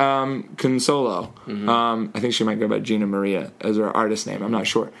Gina Consolo, I think she might go by Gina Maria as her artist name. I'm not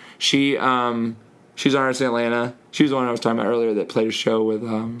sure. She's an artist in Atlanta. She was the one I was talking about earlier that played a show with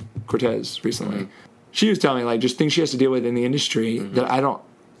Cortez recently. She was telling me, like, just things she has to deal with in the industry that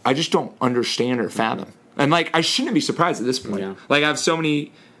I just don't understand or fathom. And, like, I shouldn't be surprised at this point. Yeah. Like, I have so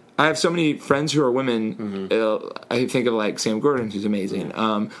many friends who are women. I think of, like, Sam Gordon, who's amazing.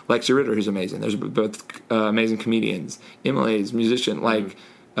 Lexi Ritter, who's amazing. There's both amazing comedians. Emily's a musician. Like,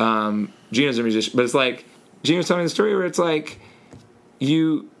 Gina's a musician. But it's like, Gina was telling me the story where it's like,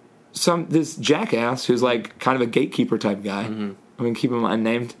 this jackass who's, like, kind of a gatekeeper type guy. I'm going to keep him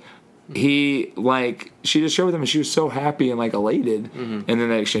unnamed. He, like, she just showed with him and she was so happy and, like, elated. And then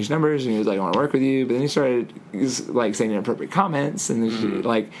they exchanged numbers and he was like, I want to work with you. But then he was like, saying inappropriate comments and then she,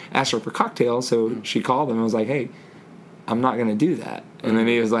 like, asked her for cocktails. So she called him and was like, hey, I'm not going to do that. And then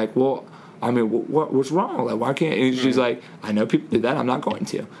he was like, well, I mean, what's wrong? Like, why can't? And she's like, I know people did that. I'm not going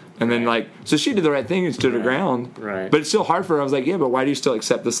to. And then, like, so she did the right thing and stood her ground. Right. But it's still hard for her. I was like, yeah, but why do you still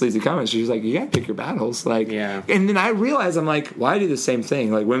accept the sleazy comments? She's like, you got to pick your battles. Like, yeah. And then I realized, I'm like, well, I do the same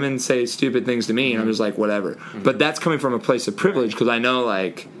thing. Like, women say stupid things to me, and I'm just like, whatever. But that's coming from a place of privilege because I know,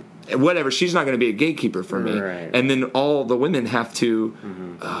 like, whatever, she's not going to be a gatekeeper for me. Right. And then all the women have to,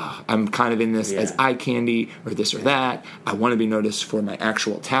 I'm kind of in this as eye candy or this or that. I want to be noticed for my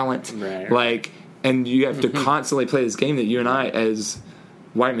actual talent. Right. Like, and you have to constantly play this game that you and I, as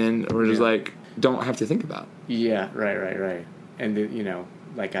white men, are just like, don't have to think about. Yeah, right. And, you know,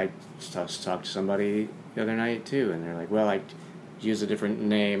 like I talked to somebody the other night, too, and they're like, well, I use a different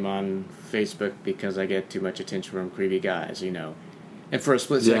name on Facebook because I get too much attention from creepy guys, you know. And for a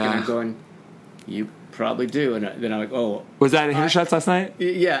split second, I'm going, you probably do. And then I'm like, oh. Was that in Hitter Shots last night?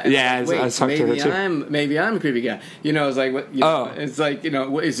 Yeah. Yeah, like, I was talking to her, too. Maybe I'm a creepy guy. You know, it's like, what? You know, it's like, you know,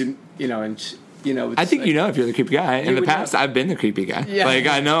 what is it, you know, and, you know. I think like, you know if you're the creepy guy. In the past, I've been the creepy guy. Yeah. Like,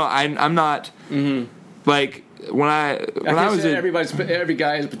 I know, I'm not, like, when I was in, every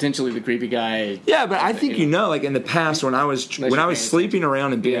guy is potentially the creepy guy. Yeah, but I think you know, like in the past when I was sleeping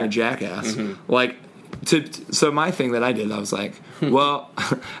around and being a jackass, like so my thing that I did, I was like, well,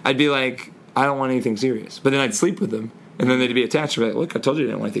 I'd be like, I don't want anything serious, but then I'd sleep with them, and then they'd be attached to me. Like, look, I told you I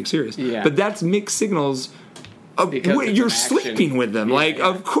didn't want anything serious. Yeah. But that's mixed signals. You're sleeping with them,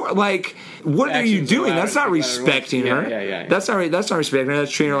 of course. Like, what are you doing? That's not respecting her. Yeah. That's not respecting her.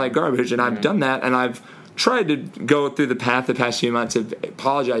 That's treating her like garbage. And I've done that, and I've tried to go through the path the past few months of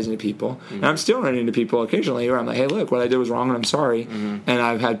apologizing to people, and I'm still running into people occasionally where I'm like, hey, look, what I did was wrong, and I'm sorry. And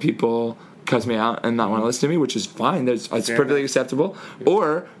I've had people cuss me out and not want to listen to me, which is fine. It's perfectly acceptable.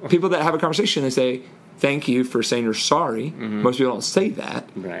 Or people that have a conversation, they say, thank you for saying you're sorry. Most people don't say that.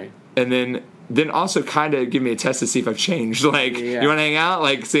 Right. And then also kind of give me a test to see if I've changed. Like, you want to hang out?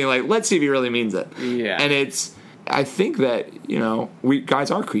 Like, saying, like, let's see if he really means it. Yeah. And I think that, you know, guys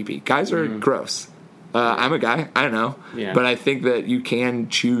are creepy. Guys are gross. I'm a guy. I don't know. Yeah. But I think that you can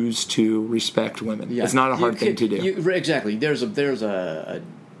choose to respect women. Yeah. It's not a hard thing to do. Exactly. There's a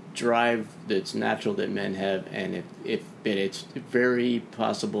drive that's natural that men have, and if it's very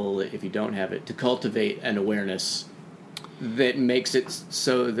possible if you don't have it, to cultivate an awareness that makes it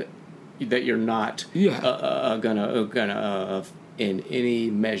so that you're not gonna in any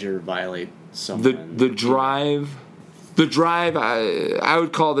measure violate someone. The drive. I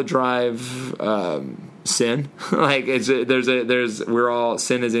would call the drive sin. Like we're all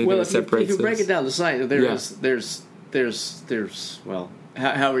sin is anything that separates us. If you break it down to science, there's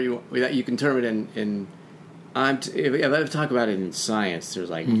however you can term it in. If I talk about it in science, there's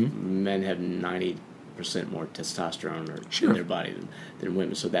like men have 90% more testosterone in their body than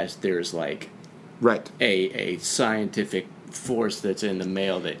women. So there's like a scientific force that's in the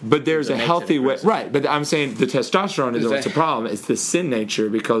male but there's a healthy way, right? But I'm saying the testosterone is what's the problem. It's the sin nature,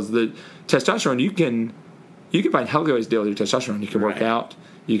 because the testosterone you can find healthy ways to deal with your testosterone. You can work out,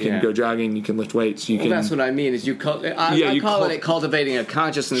 you can go jogging, you can lift weights. That's what I mean. Is I call it cultivating a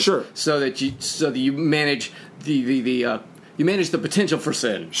consciousness, so that you manage the you manage the potential for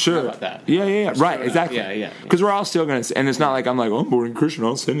sin. Sure. How about that? Yeah. Right, exactly. Yeah. Because we're all still going to, and it's not like I'm like, oh, I'm born Christian, I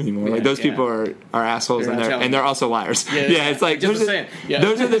don't sin anymore. Like those people are assholes, and they're also liars. Yeah, it's like those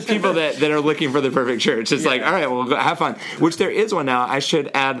are the people that are looking for the perfect church. It's like, all right, well, go have fun. Which there is one now. I should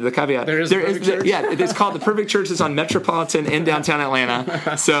add the caveat. There is it's called the Perfect Church. It's on Metropolitan in downtown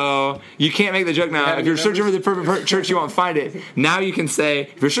Atlanta. So you can't make the joke now. If you're searching for the perfect church, you won't find it. Now you can say,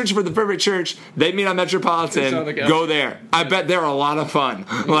 if you're searching for the perfect church, they meet on Metropolitan. Go there. I bet they're a lot of fun.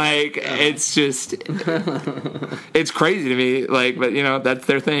 Like, it's just, it's crazy to me. Like, but that's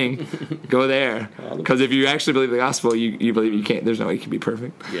their thing. Go there. Because if you actually believe the gospel, you believe you can't. There's no way you can be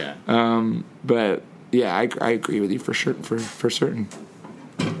perfect. Yeah. But yeah, I agree with you for sure. For certain.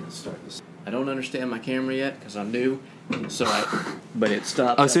 Let's start this. I don't understand my camera yet because I'm new. But it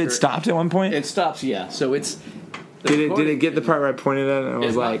stopped. Oh, so it stopped at one point? It stops, yeah. So it's. Did it get the part where I pointed at it and I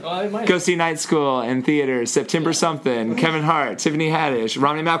was like, go see Night School in theaters, September something, Kevin Hart, Tiffany Haddish,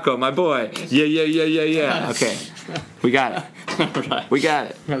 Romney Malco, my boy. Yeah. Okay. We got it. Right. We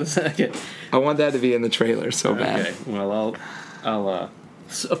got it. I want that to be in the trailer so bad. Okay. Well, I'll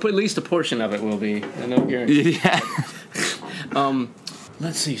at least a portion of it will be. No guarantee. Yeah.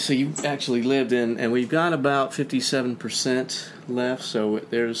 Let's see. So you actually lived in, and we've got about 57% left. So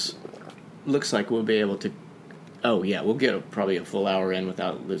looks like we'll be able to. Oh yeah, we'll get probably a full hour in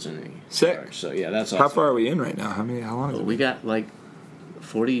without losing any. Sick. Charge. So yeah, that's awesome. How far are we in right now? How long is it? We got like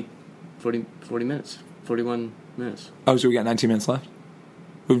 40 minutes, 41 minutes. Oh, so we got 19 minutes left.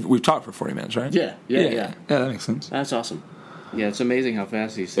 We've talked for 40 minutes, right? Yeah. Yeah, that makes sense. That's awesome. Yeah, it's amazing how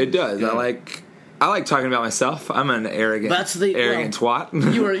fast these things. It does. Go. I like talking about myself. I'm an arrogant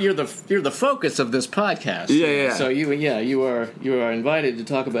twat. You're the focus of this podcast. Yeah. So you are invited to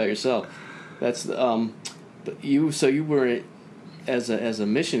talk about yourself. That's you were as a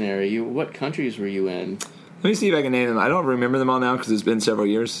missionary. What countries were you in? Let me see if I can name them. I don't remember them all now because it's been several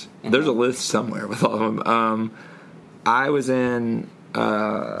years. There's a list somewhere with all of them. I was in.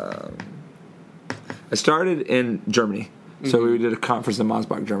 I started in Germany, so we did a conference in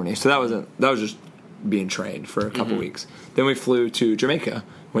Mansbach, Germany. So that was just being trained for a couple weeks. Then we flew to Jamaica,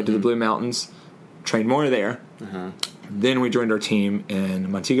 went to the Blue Mountains, trained more there. Then we joined our team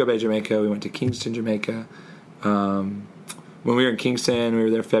in Montego Bay, Jamaica. We went to Kingston, Jamaica. When we were in Kingston, we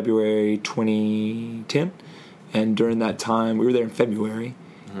were there February 2010, and during that time, we were there in February,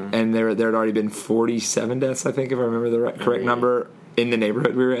 and there had already been 47 deaths, I think, if I remember the correct number, in the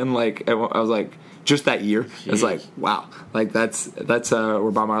neighborhood we were in. Like, I was like, just that year, it was like, wow, like that's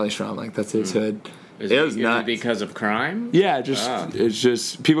where Bob Marley's from. Like, that's his hood. It was nuts. Because of crime? Yeah, it's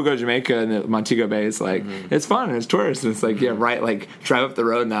just people go to Jamaica and Montego Bay. It's like it's fun and it's tourist and it's like right, like drive up the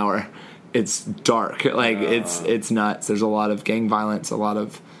road an hour. It's dark, like it's nuts. There's a lot of gang violence, a lot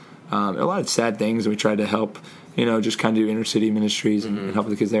of sad things. We tried to help, just kind of do inner city ministries and help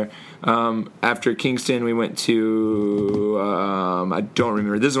the kids there. After Kingston, we went to I don't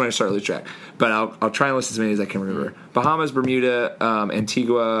remember. This is when I started lose track, but I'll try and list as many as I can remember. Bahamas, Bermuda,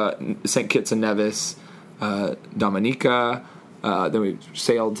 Antigua, St. Kitts and Nevis, Dominica. Then we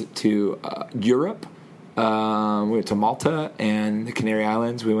sailed to Europe. We went to Malta and the Canary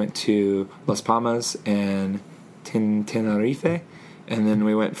Islands. We went to Las Palmas and Tenerife. And then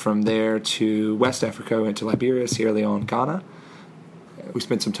we went from there to West Africa. We went to Liberia, Sierra Leone, Ghana. We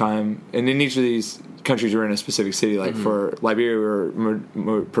spent some time. And in each of these countries, we were in a specific city. Like for Liberia, we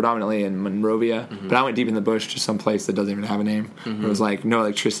were predominantly in Monrovia. But I went deep in the bush to some place that doesn't even have a name. It was like no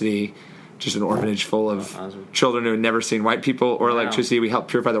electricity, just an orphanage full of children who had never seen white people or electricity. We helped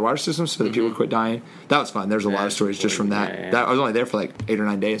purify their water systems so that people would quit dying. That was fun. There's a lot of stories just from that. I was only there for like 8 or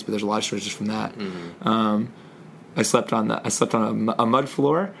 9 days, but there's a lot of stories just from that. I slept on a mud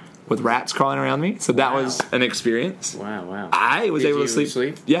floor with rats crawling around me, so that was an experience. Wow! I was able to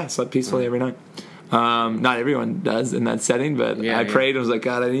sleep. Yeah, slept peacefully every night. Not everyone does in that setting, but I prayed and was like,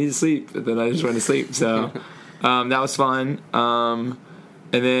 God, I need to sleep. And then I just went to sleep. So that was fun.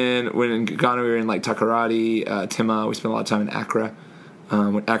 And then when in Ghana, we were in like Takoradi, Tema. We spent a lot of time in Accra.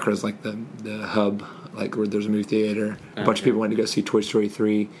 Accra is like the hub, like where there's a movie theater. A bunch of people went to go see Toy Story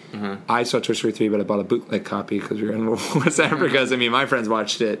 3. I saw Toy Story 3, but I bought a bootleg copy because we were in West Africa. So my friends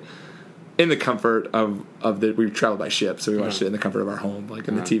watched it in the comfort of we traveled by ship, so we watched it in the comfort of our home, like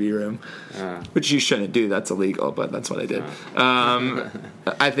in the TV room, which you shouldn't do. That's illegal, but that's what I did.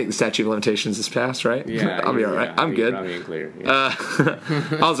 I think the statute of limitations is passed, right? Yeah, I'll be all right. I'm good. Clear.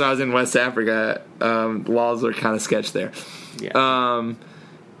 Also, I was in West Africa. Laws are kind of sketched there.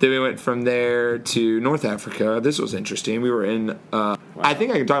 Then we went from there to North Africa. This was interesting. We were in. I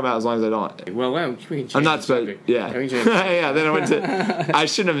think I can talk about it as long as I don't. Well, we can change I'm not the supposed. subject. Yeah, We can change yeah. Then I went to. I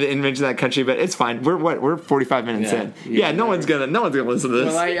shouldn't have mentioned that country, but it's fine. We're 45 minutes in. Yeah, no one's gonna listen to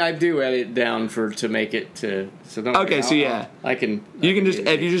this. Well, I do edit down to make it to. So don't. Okay, worry. so yeah, I can. You can just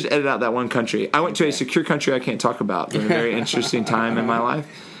edit out that one country. I went to a secure country I can't talk about. During a very interesting time in my life.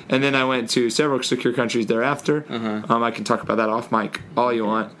 And then I went to several secure countries thereafter. I can talk about that off mic all you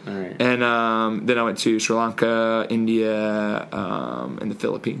want. All right. And then I went to Sri Lanka, India, and the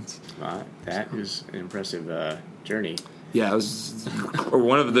Philippines. Wow, that is an impressive journey. Yeah, it was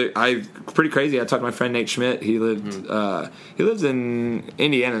pretty crazy. I talked to my friend Nate Schmidt. He lives in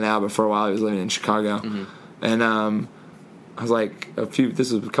Indiana now, but for a while he was living in Chicago. And I was like,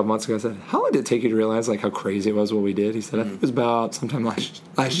 this was a couple months ago, I said, how long did it take you to realize like how crazy it was what we did? He said, I think it was about sometime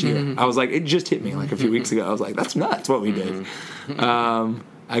last year. I was like, it just hit me like a few weeks ago. I was like, that's nuts what we did. Because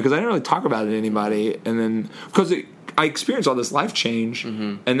I didn't really talk about it to anybody. And then, because I experienced all this life change,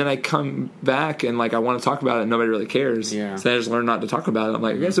 and then I come back and like I want to talk about it and nobody really cares. Yeah. So I just learned not to talk about it. I'm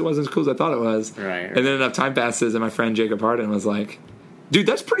like, I guess it wasn't as cool as I thought it was. Right. And then enough time passes and my friend Jacob Harden was like, dude,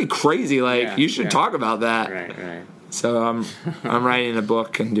 that's pretty crazy. Like, you should talk about that. Right. So I'm writing a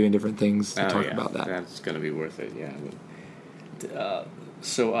book and doing different things to talk about that. That's going to be worth it. Yeah.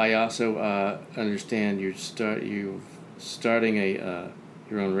 So I also understand you're starting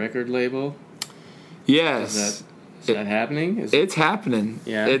your own record label. Yes. Is that happening? It's happening.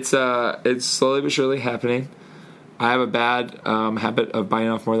 Yeah. It's slowly but surely happening. I have a bad habit of biting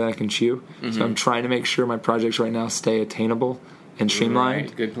off more than I can chew, so I'm trying to make sure my projects right now stay attainable and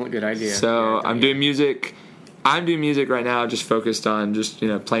streamlined. Right. Good idea. So I'm doing music. I'm doing music right now, just focused on just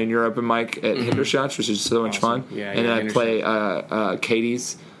playing your open mic at Hindershots, which is so much fun. Yeah, and then I play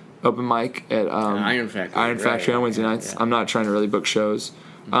Katie's open mic at Iron Factory on Wednesday nights. Yeah. I'm not trying to really book shows.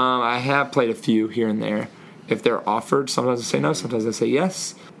 I have played a few here and there. If they're offered, sometimes I say no, sometimes I say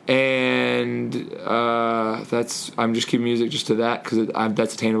yes. And I'm just keeping music just to that because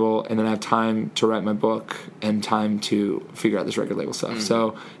that's attainable, and then I have time to write my book and time to figure out this record label stuff.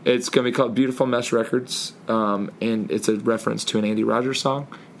 So it's going to be called Beautiful Mess Records, and it's a reference to an Andy Rogers song.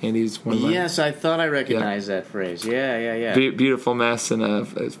 Andy's one of my... Yes, I thought I recognized that phrase. Yeah. Beautiful Mess in a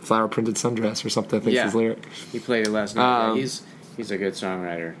flower printed sundress or something, I think is his lyric. He played it last night. He's a good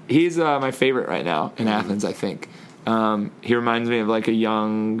songwriter. He's my favorite right now in Athens, I think. He reminds me of like a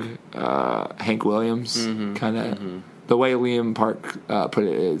young Hank Williams, kind of the way Liam Park put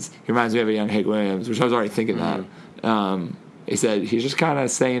it is. He reminds me of a young Hank Williams, which I was already thinking that. He said he's just kind of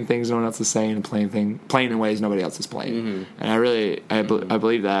saying things no one else is saying and playing in ways nobody else is playing. And I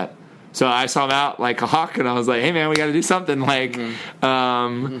believe that. So I saw him out like a hawk, and I was like, "Hey man, we got to do something." Like,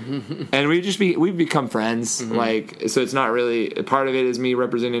 and we've become friends. Like, so it's not really part of it is me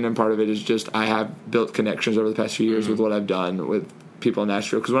representing him. Part of it is just I have built connections over the past few years with what I've done with people in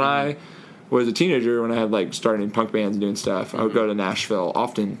Nashville. Because when I was a teenager, when I had like started in punk bands and doing stuff, I would go to Nashville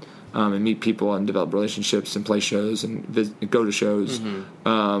often and meet people and develop relationships and play shows and go to shows.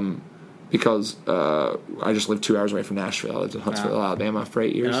 Because I just lived 2 hours away from Nashville. I lived in Huntsville, Alabama for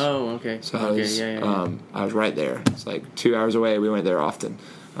 8 years. Oh, okay. So I was right there. It's like 2 hours away. We went there often.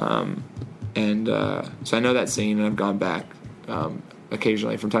 So I know that scene, and I've gone back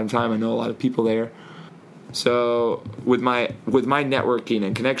occasionally from time to time. I know a lot of people there. So with my networking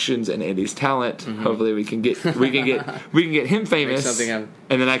and connections and Andy's talent, hopefully we can get him famous, and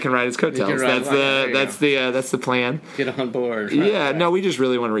then I can ride his coattails. That's the plan. Get on board. Yeah, no, we just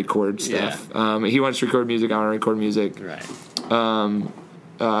really want to record stuff. Yeah. He wants to record music. I want to record music. Right.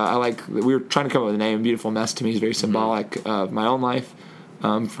 We were trying to come up with a name. Beautiful Mess to me is very symbolic of my own life.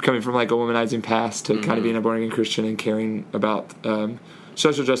 Coming from like a womanizing past to kind of being a born again Christian and caring about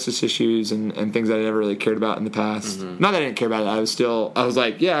social justice issues and things that I never really cared about in the past. Not that I didn't care about it. I was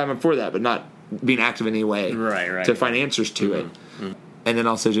like, yeah, I'm for that, but not being active in any way to find answers to it. And then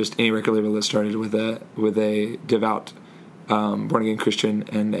also just any record label that started with a devout born again Christian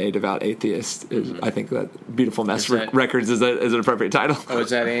and a devout atheist is, I think that Beautiful Mess Records is an appropriate title. Oh,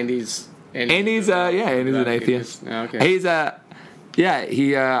 is that Andy's? Andy's an atheist. Oh, okay. He's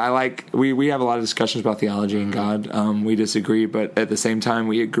we have a lot of discussions about theology and God. We disagree, but at the same time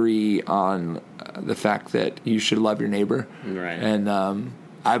we agree on the fact that you should love your neighbor. Right. And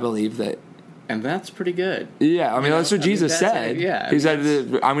I believe that. And that's pretty good. Yeah, I mean, that's what Jesus said. He said,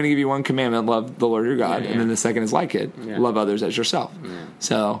 I'm going to give you one commandment, love the Lord your God, and then the second is like it, love others as yourself. Yeah.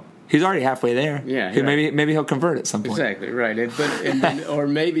 So he's already halfway there. Yeah, maybe he'll convert at some point. Exactly, right. Or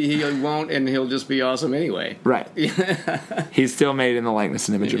maybe he won't, and he'll just be awesome anyway. Right. He's still made in the likeness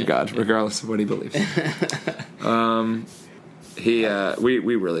and image of God, regardless of what he believes.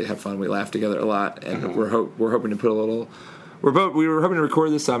 we really had fun. We laughed together a lot, and we're hoping to put a little. We were hoping to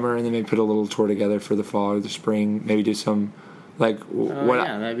record this summer and then maybe put a little tour together for the fall or the spring. Maybe do some what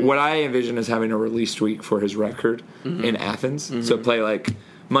I envision is having a release week for his record in Athens. So play like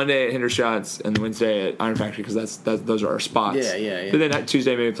Monday at Hendershots and Wednesday at Iron Factory because those are our spots. Yeah. But then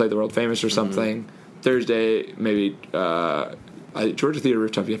Tuesday maybe play the World Famous or something. Thursday maybe Georgia Theater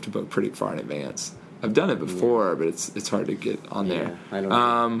Rooftop. You have to book pretty far in advance. I've done it before, but it's hard to get on there. I don't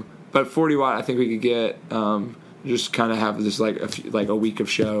know. But 40 Watt, I think we could get. Just kind of have this a week of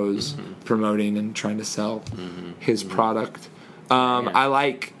shows promoting and trying to sell his product.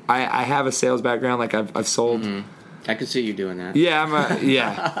 I have a sales background. Like I've sold. I could see you doing that. Yeah,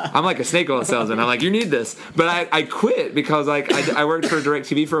 I'm like a snake oil salesman. I'm like, you need this, but I quit because I worked for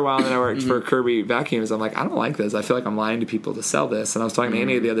DirecTV for a while, and then I worked for Kirby Vacuums. I'm like, I don't like this. I feel like I'm lying to people to sell this. And I was talking to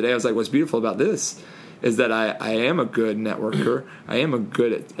Annie the other day. I was like, what's beautiful about this is that I am a good networker. I am a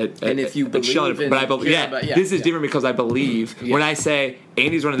good at and if you believe showing, in, but I believe. This is different because I believe when I say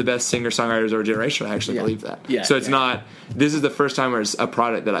Andy's one of the best singer songwriters of our generation. I actually believe that. So it's not. This is the first time where it's a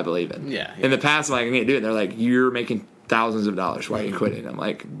product that I believe in. In the past, I'm like, I can't do it. And they're like, you're making thousands of dollars. Why are you quitting? I'm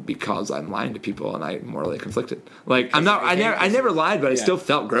like, because I'm lying to people and I'm morally conflicted. Like I'm not. I never lied, but I still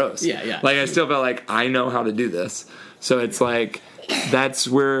felt gross. Like I still felt like I know how to do this. So it's like. That's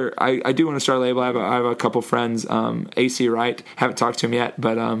where I do want to start a label. I have a couple friends, AC Wright. Haven't talked to him yet,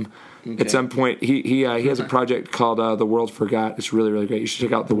 but at some point he has a project called The World Forgot. It's really, really great. You should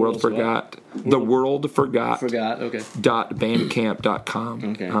check out The World Forgot. The World Forgot. Okay. .bandcamp.com.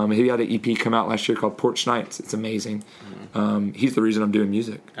 Okay. He had an EP come out last year called Porch Nights. It's amazing. He's the reason I'm doing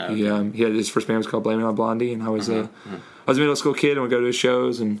music. He had his first band was called Blame It on Blondie, and I was a middle school kid and would go to his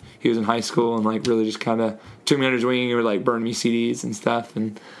shows, and he was in high school and like really just kind of took me under his wing and would like burn me CDs and stuff,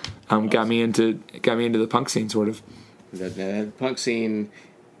 and got me into the punk scene sort of. The punk scene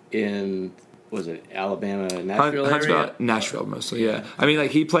in was it Alabama, Nashville Huntsville area? Nashville mostly, yeah. I mean,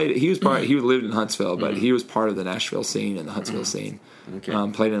 like he lived in Huntsville, but he was part of the Nashville scene and the Huntsville scene.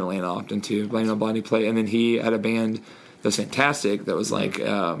 Played in Atlanta often too. Blame It on Blondie played, and then he had a band that was fantastic. That was like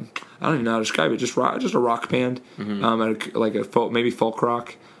I don't even know how to describe it. Just a rock band, like a folk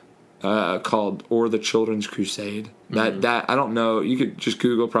rock, called Or the Children's Crusade. That I don't know. You could just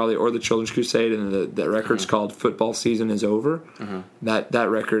Google probably Or the Children's Crusade, and the record's called Football Season Is Over. That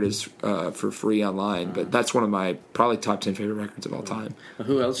record is for free online, but that's one of my probably top 10 favorite records of all time.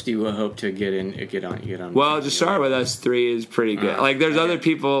 Who else do you hope to get on? Well, just Start With Us 3 is pretty good. Like there's other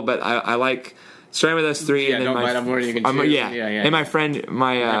people, but I like. Starting With Us 3, and then and my friend,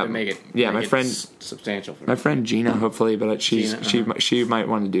 make it friend, substantial. For my friend Gina, hopefully, but she might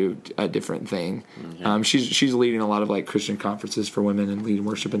want to do a different thing. She's leading a lot of like Christian conferences for women and leading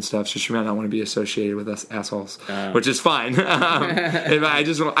worship and stuff, so she might not want to be associated with us assholes, which is fine. I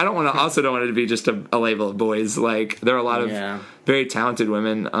don't want it to be just a label of boys. Like there are a lot of very talented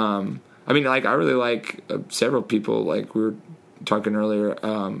women. I mean, like I really like several people. Like we were talking earlier,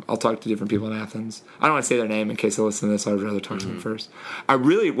 I'll talk to different people in Athens. I don't want to say their name in case they listen to this. I would rather talk to them first. I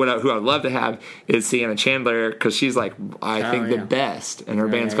really, who I'd love to have is Sienna Chandler, because she's like, I think the best, and her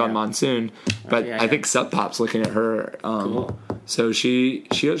band's called Monsoon. But I think Sub Pop's looking at her. Cool. So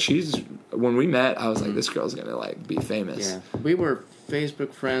she's when we met, I was like, this girl's gonna like be famous. Yeah, we were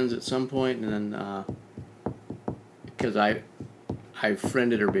Facebook friends at some point, and then because I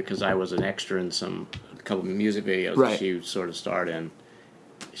friended her because I was an extra in a couple of music videos that she sort of starred in.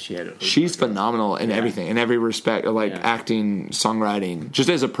 She's phenomenal in everything, in every respect, like acting, songwriting. Just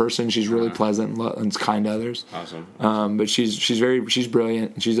as a person, she's really pleasant and kind to others. Awesome. But she's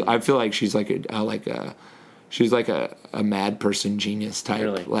brilliant. I feel like she's like a mad person genius type.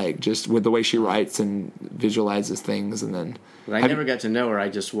 Really? Like just with the way she writes and visualizes things, and then. But I never got to know her. I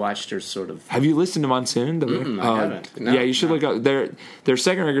just watched her sort of. Have you listened to Monsoon? I haven't. No, you should look up their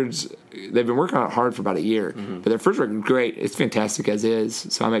second records. They've been working on it hard for about a year, but their first record great. It's fantastic as is.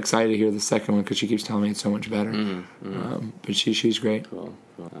 So I'm excited to hear the second one because she keeps telling me it's so much better. But she's great. Cool.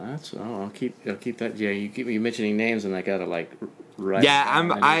 I'll keep that. Yeah, you keep mentioning names, and I gotta like. Right. Yeah,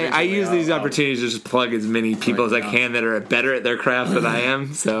 I use these opportunities to just plug as many people as I can that are better at their craft than I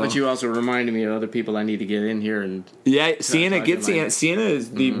am. So, but you also reminded me of other people I need to get in here and. Yeah, Sienna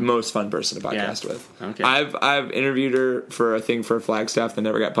is the most fun person to podcast with. Okay. I've interviewed her for a thing for Flagstaff that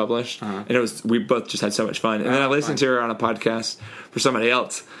never got published, and we both just had so much fun. And then I listened to her on a podcast for somebody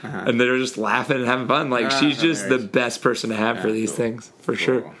else, and they were just laughing and having fun. Like she's just the best person to have for these things for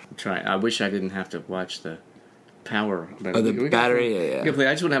sure. I'm trying. I wish I didn't have to watch the. Power. The battery, I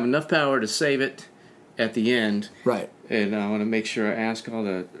just want to have enough power to save it at the end. Right. And I want to make sure I ask all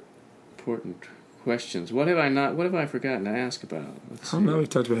the important questions. What have I forgotten to ask about? I don't know. We've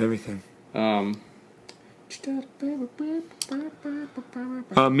talked about everything.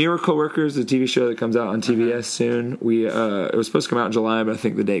 Miracle Workers, the TV show that comes out on TBS soon. It was supposed to come out in July, but I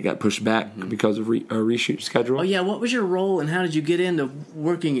think the date got pushed back because of a reshoot schedule. Oh yeah, what was your role and how did you get into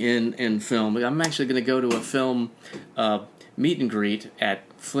working in film? I'm actually going to go to a film meet and greet at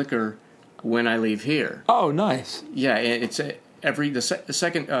Flickr when I leave here. Oh, nice. Yeah, it's the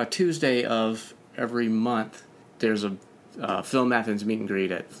second Tuesday of every month. There's a Film Athens meet and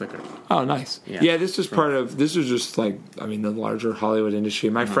greet at Flickr. Oh, nice. Yeah, this was this was just like, I mean, the larger Hollywood industry.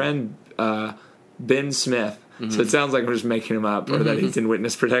 My friend, Ben Smith, so it sounds like I'm just making him up or that he's in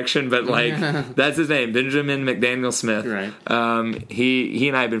witness protection, but like, that's his name, Benjamin McDaniel Smith. Right. He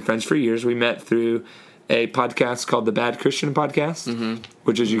and I have been friends for years. We met through a podcast called the Bad Christian Podcast,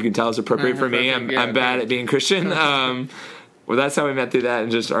 which, as you can tell, is appropriate for me. I'm bad at being Christian. Well, that's how we met through that,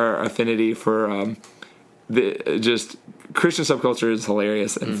 and just our affinity for just Christian subculture is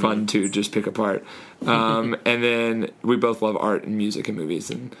hilarious and fun to just pick apart. And then we both love art and music and movies,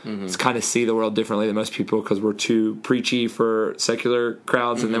 and kind of see the world differently than most people because we're too preachy for secular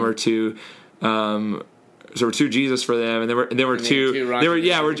crowds, and then we're too. So we're too Jesus for them, and then we're too.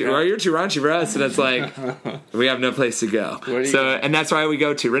 You're too raunchy for us, and it's like we have no place to go. And that's why we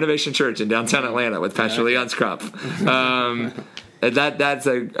go to Renovation Church in downtown Atlanta with Pastor Leon Scrump. That's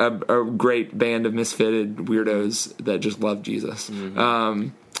a great band of misfitted weirdos that just love Jesus.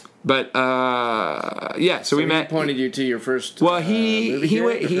 So we met. He pointed you to your first. Well, he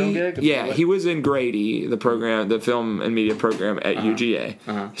was in Grady, the program, the film and media program at UGA.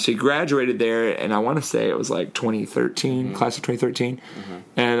 So he graduated there, and I want to say it was like 2013, class of 2013,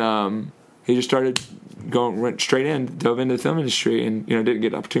 and he just went straight in, dove into the film industry, and didn't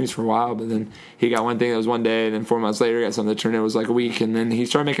get opportunities for a while. But then he got one thing that was one day, and then 4 months later, he got something that turned in was like a week, and then he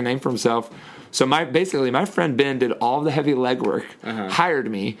started making a name for himself. So my friend Ben did all the heavy legwork,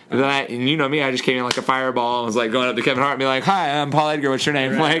 hired me. And you know me, I just came in like a fireball. I was like going up to Kevin Hart and be like, "Hi, I'm Paul Edgar. What's your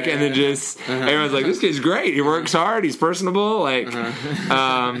name?" And then just everyone's like, "This kid's great. He works hard. He's personable."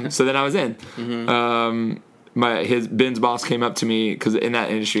 So then I was in. Ben's boss came up to me because in that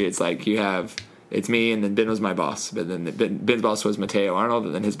industry, it's like it's me, and then Ben was my boss. But then Ben's boss was Mateo Arnold,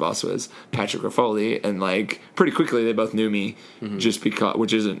 and then his boss was Patrick Ruffoli. And like pretty quickly, they both knew me, just because,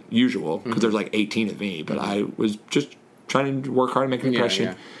 which isn't usual because there's like 18 of me. But I was just trying to work hard and make an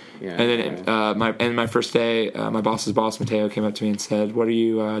impression. And then my first day, my boss's boss Mateo came up to me and said, "What are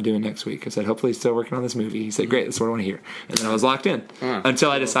you doing next week?" I said, "Hopefully, still working on this movie." He said, "Great, that's what I want to hear." And then I was locked in until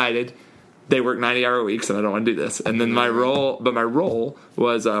I decided. They work 90-hour weeks, and I don't want to do this. And then my role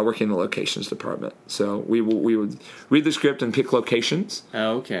was working in the locations department. So we would read the script and pick locations.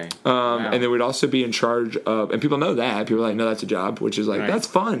 Oh, okay. And then we'd also be in charge of, and people know that. People are like, no, that's a job, which is like, that's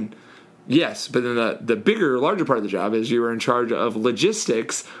fun. Yes, but then the bigger, larger part of the job is you were in charge of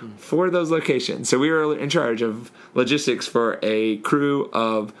logistics for those locations. So we were in charge of logistics for a crew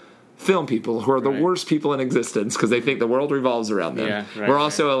of film people who are the worst people in existence because they think the world revolves around them. We're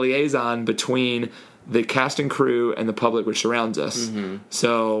also a liaison between the cast and crew and the public which surrounds us.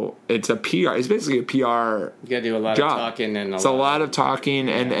 So it's a PR. It's basically a PR job. You got to do a lot of talking and a lot of talking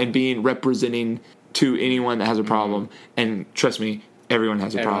and being representing to anyone that has a problem. And trust me, everyone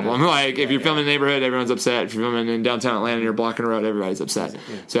has a problem. Like if you're filming in the neighborhood, everyone's upset. If you're filming in downtown Atlanta and you're blocking a road, everybody's upset.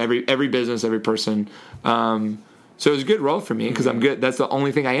 So every business, every person. So it was a good role for me because I'm good. That's the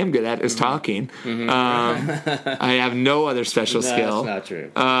only thing I am good at is talking. I have no other special skill. That's not true.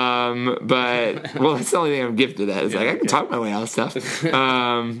 But that's the only thing I'm gifted at. It's like I can talk my way out of stuff.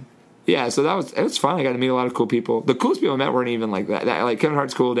 So it was fun. I got to meet a lot of cool people. The coolest people I met weren't even like that. Like Kevin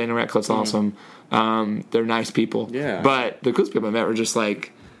Hart's cool. Daniel Radcliffe's awesome. They're nice people. Yeah. But the coolest people I met were just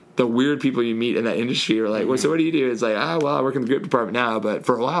like the weird people you meet in that industry are like, well, so what do you do? It's like, I work in the script department now, but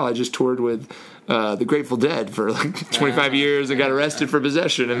for a while I just toured with the Grateful Dead for like 25 years and got arrested for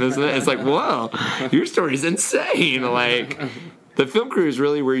possession and this and that. It's like, whoa, your story's insane. Like, the film crew is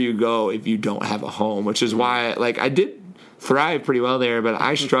really where you go if you don't have a home, which is why, like, I did thrive pretty well there, but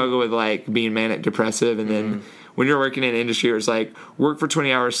I struggle with, like, being manic depressive, and then when you're working in an industry where it's like, work for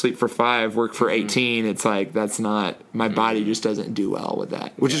 20 hours, sleep for 5, work for 18, it's like, that's not, my body just doesn't do well with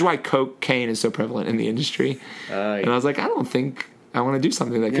that, which is why cocaine is so prevalent in the industry. And I was like, I don't think I want to do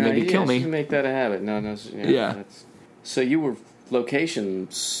something that can maybe kill me. You make that a habit. So you were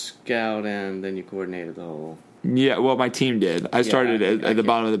location scout, and then you coordinated the whole. Yeah, well, my team did. I started at the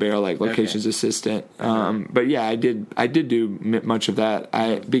bottom of the barrel, like locations assistant. But yeah, I did do much of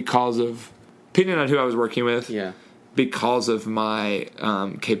that. Because of, depending on who I was working with. because of my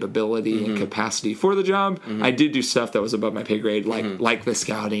capability and capacity for the job, I did do stuff that was above my pay grade, like the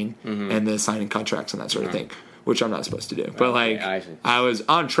scouting and the signing contracts and that sort of thing, which I'm not supposed to do. But I was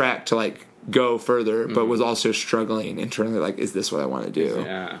on track to like go further, but was also struggling internally. Like, is this what I want to do?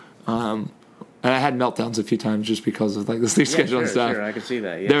 Yeah. And I had meltdowns a few times just because of like the sleep schedule and stuff. Sure, I could see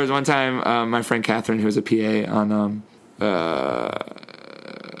that. Yeah. There was one time my friend Catherine, who was a PA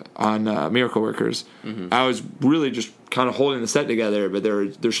on Miracle Workers, I was really just kind of holding the set together, but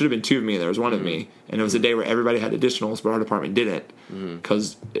there should have been two of me and there was one of me, and it was a day where everybody had additionals, but our department didn't,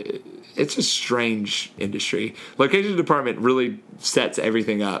 because it's a strange industry. Location department really sets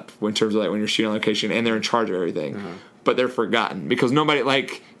everything up in terms of like when you're shooting on location, and they're in charge of everything, but they're forgotten because nobody,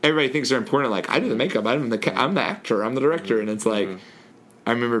 like, everybody thinks they're important. Like, I do the makeup, I'm the actor, I'm the director, and it's like,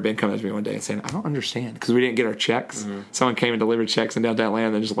 I remember Ben coming up to me one day and saying, I don't understand, because we didn't get our checks. Someone came and delivered checks in downtown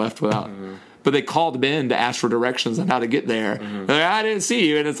Atlanta and just left without. But they called Ben to ask for directions on how to get there. They're like, I didn't see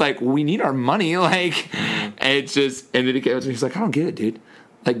you. And it's like, we need our money. Like, and it's just, and then he came up to me, he's like, I don't get it, dude.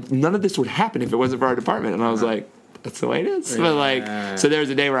 Like, none of this would happen if it wasn't for our department. And I was like, that's the way it is. But like, so there was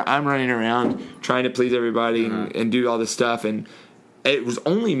a day where I'm running around trying to please everybody and do all this stuff. And it was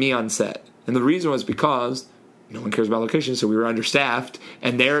only me on set. And the reason was because no one cares about locations, so we were understaffed,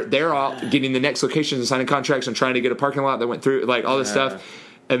 and they're all getting the next locations and signing contracts and trying to get a parking lot that went through, like, all this stuff.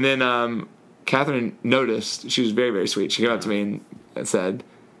 And then Catherine noticed. She was very, very sweet. She came up to me and said,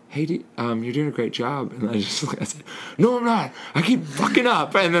 hey, you're doing a great job. And I said, no, I'm not. I keep fucking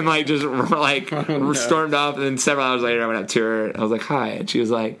up. And then like just like stormed off. And then several hours later, I went up to her. And I was like, hi. And she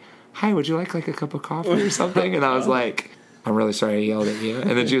was like, hi, would you like a cup of coffee or something? And I was like, I'm really sorry I yelled at you.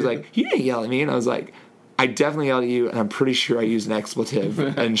 And then she was like, you didn't yell at me. And I was like, I definitely yelled at you, and I'm pretty sure I used an expletive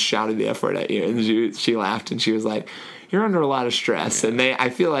and shouted the F word at you. And she laughed, and she was like, "You're under a lot of stress." And I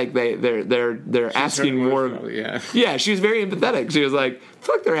feel like they're asking more. Yeah, she was very empathetic. She was like, I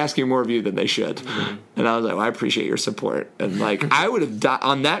feel like they're asking more of you than they should. And I was like, well, I appreciate your support. And like, I would have died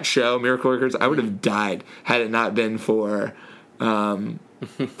on that show, Miracle Workers. I would have died had it not been for the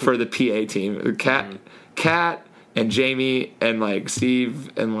PA team, Kat. And Jamie and like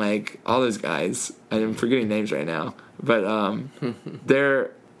Steve and like all those guys. I'm forgetting names right now, but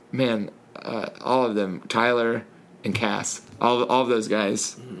they're all of them, Tyler and Cass, all of those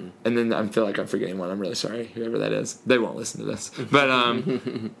guys. And then I feel like I'm forgetting one. I'm really sorry, whoever that is. They won't listen to this, but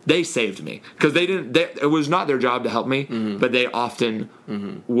they saved me because it was not their job to help me, but they often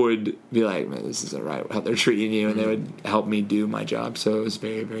would be like, man, this isn't right how they're treating you, and they would help me do my job. So it was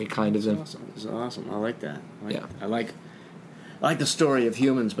very, very kind of them. It's awesome. I like that. I like the story of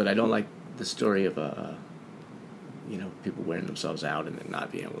humans, but I don't like the story of people wearing themselves out and then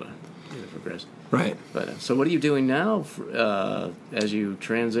not being able to progress. Right. But so what are you doing now as you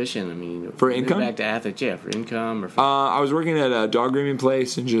transition? I mean, for income? Back to Athens, for income? Or I was working at a dog grooming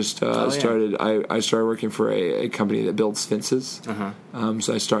place and just started. I started working for a company that builds fences.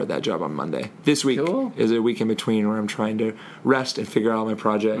 So I started that job on Monday. This week is a week in between where I'm trying to rest and figure out all my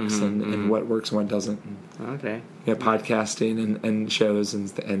projects and what works and what doesn't. Okay. Yeah, podcasting and shows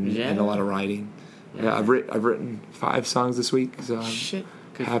and a lot of writing. Yeah, I've written 5 songs this week. So I'm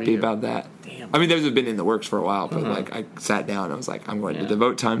happy about that. Damn. I mean, those have been in the works for a while, but like I sat down and I was like, I'm going to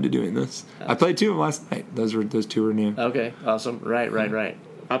devote time to doing this. I played 2 of them last night. Those 2 were new. Okay, awesome. Right.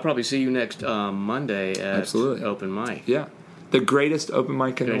 I'll probably see you next Monday at Open Mic. Yeah. The greatest open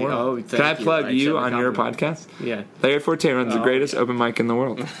mic in the world. Oh, Can I plug you on your podcast? Yeah. Larry Forte runs the greatest open mic in the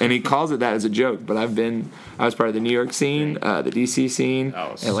world. And he calls it that as a joke, but I was part of the New York scene, the DC scene,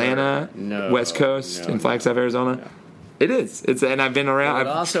 Atlanta, West Coast, and Flagstaff, Arizona. No. It is. And I've been around.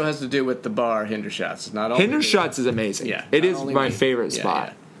 Well, it also has to do with the bar, Hendershots. Hendershots is amazing. Yeah. It is my favorite spot.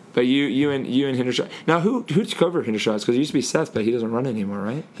 Yeah. But you and Hendershot. Now, who took over Hendershots? Because it used to be Seth, but he doesn't run anymore,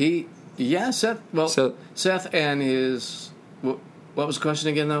 right? Seth. Well, Seth and his. What was the question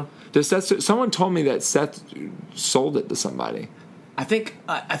again, though? Someone told me that Seth sold it to somebody. I think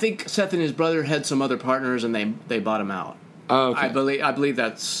Seth and his brother had some other partners, and they bought him out. Oh, okay. I believe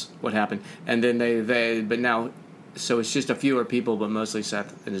that's what happened. And then but now, so it's just a fewer people, but mostly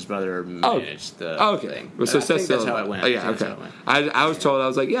Seth and his brother managed the thing. Well, so I think that's how it went. Oh, yeah, okay. I was told, I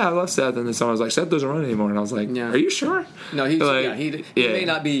was like, yeah, I love Seth, and then someone was like, Seth doesn't run anymore, and I was like, are you sure? No, he may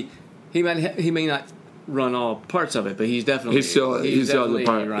not be. He may not run all parts of it, but he's definitely still the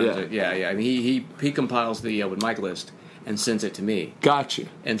part. Runs it. Yeah. I mean, he compiles the Open Mic list and sends it to me. Gotcha.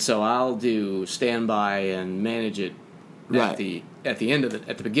 And so I'll do standby and manage it at the end of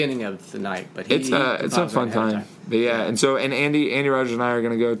at the beginning of the night. But it's a fun time. But and Andy Rogers and I are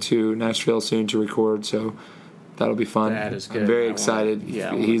going to go to Nashville soon to record. So That'll be fun. That is good. I'm very excited.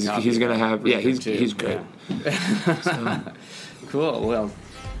 He's going to have. Yeah, he's great. Yeah. Cool. Well,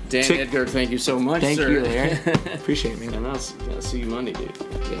 Dan Edgar, thank you so much, thank sir. you, Aaron. Appreciate it, man. And I'll see you Monday, dude.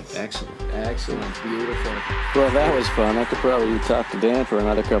 Yes. Excellent. Beautiful. Well, that was fun. I could probably talk to Dan for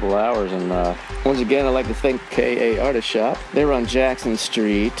another couple hours. And once again, I'd like to thank KA Artist Shop. They're on Jackson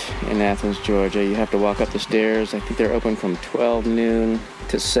Street in Athens, Georgia. You have to walk up the stairs. I think they're open from 12 noon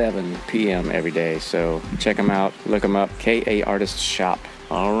to 7 p.m. every day. So check them out. Look them up. KA Artist Shop.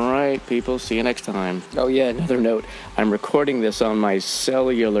 All right, people. See you next time. Oh, yeah, another note. I'm recording this on my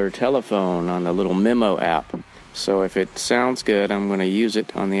cellular telephone on the little Memo app. So if it sounds good, I'm going to use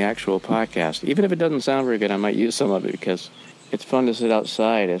it on the actual podcast. Even if it doesn't sound very good, I might use some of it because it's fun to sit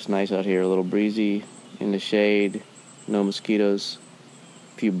outside. It's nice out here, a little breezy in the shade, no mosquitoes,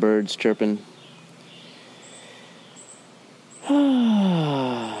 a few birds chirping.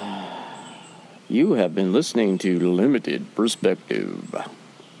 You have been listening to Limited Perspective.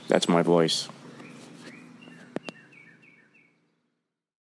 That's my voice.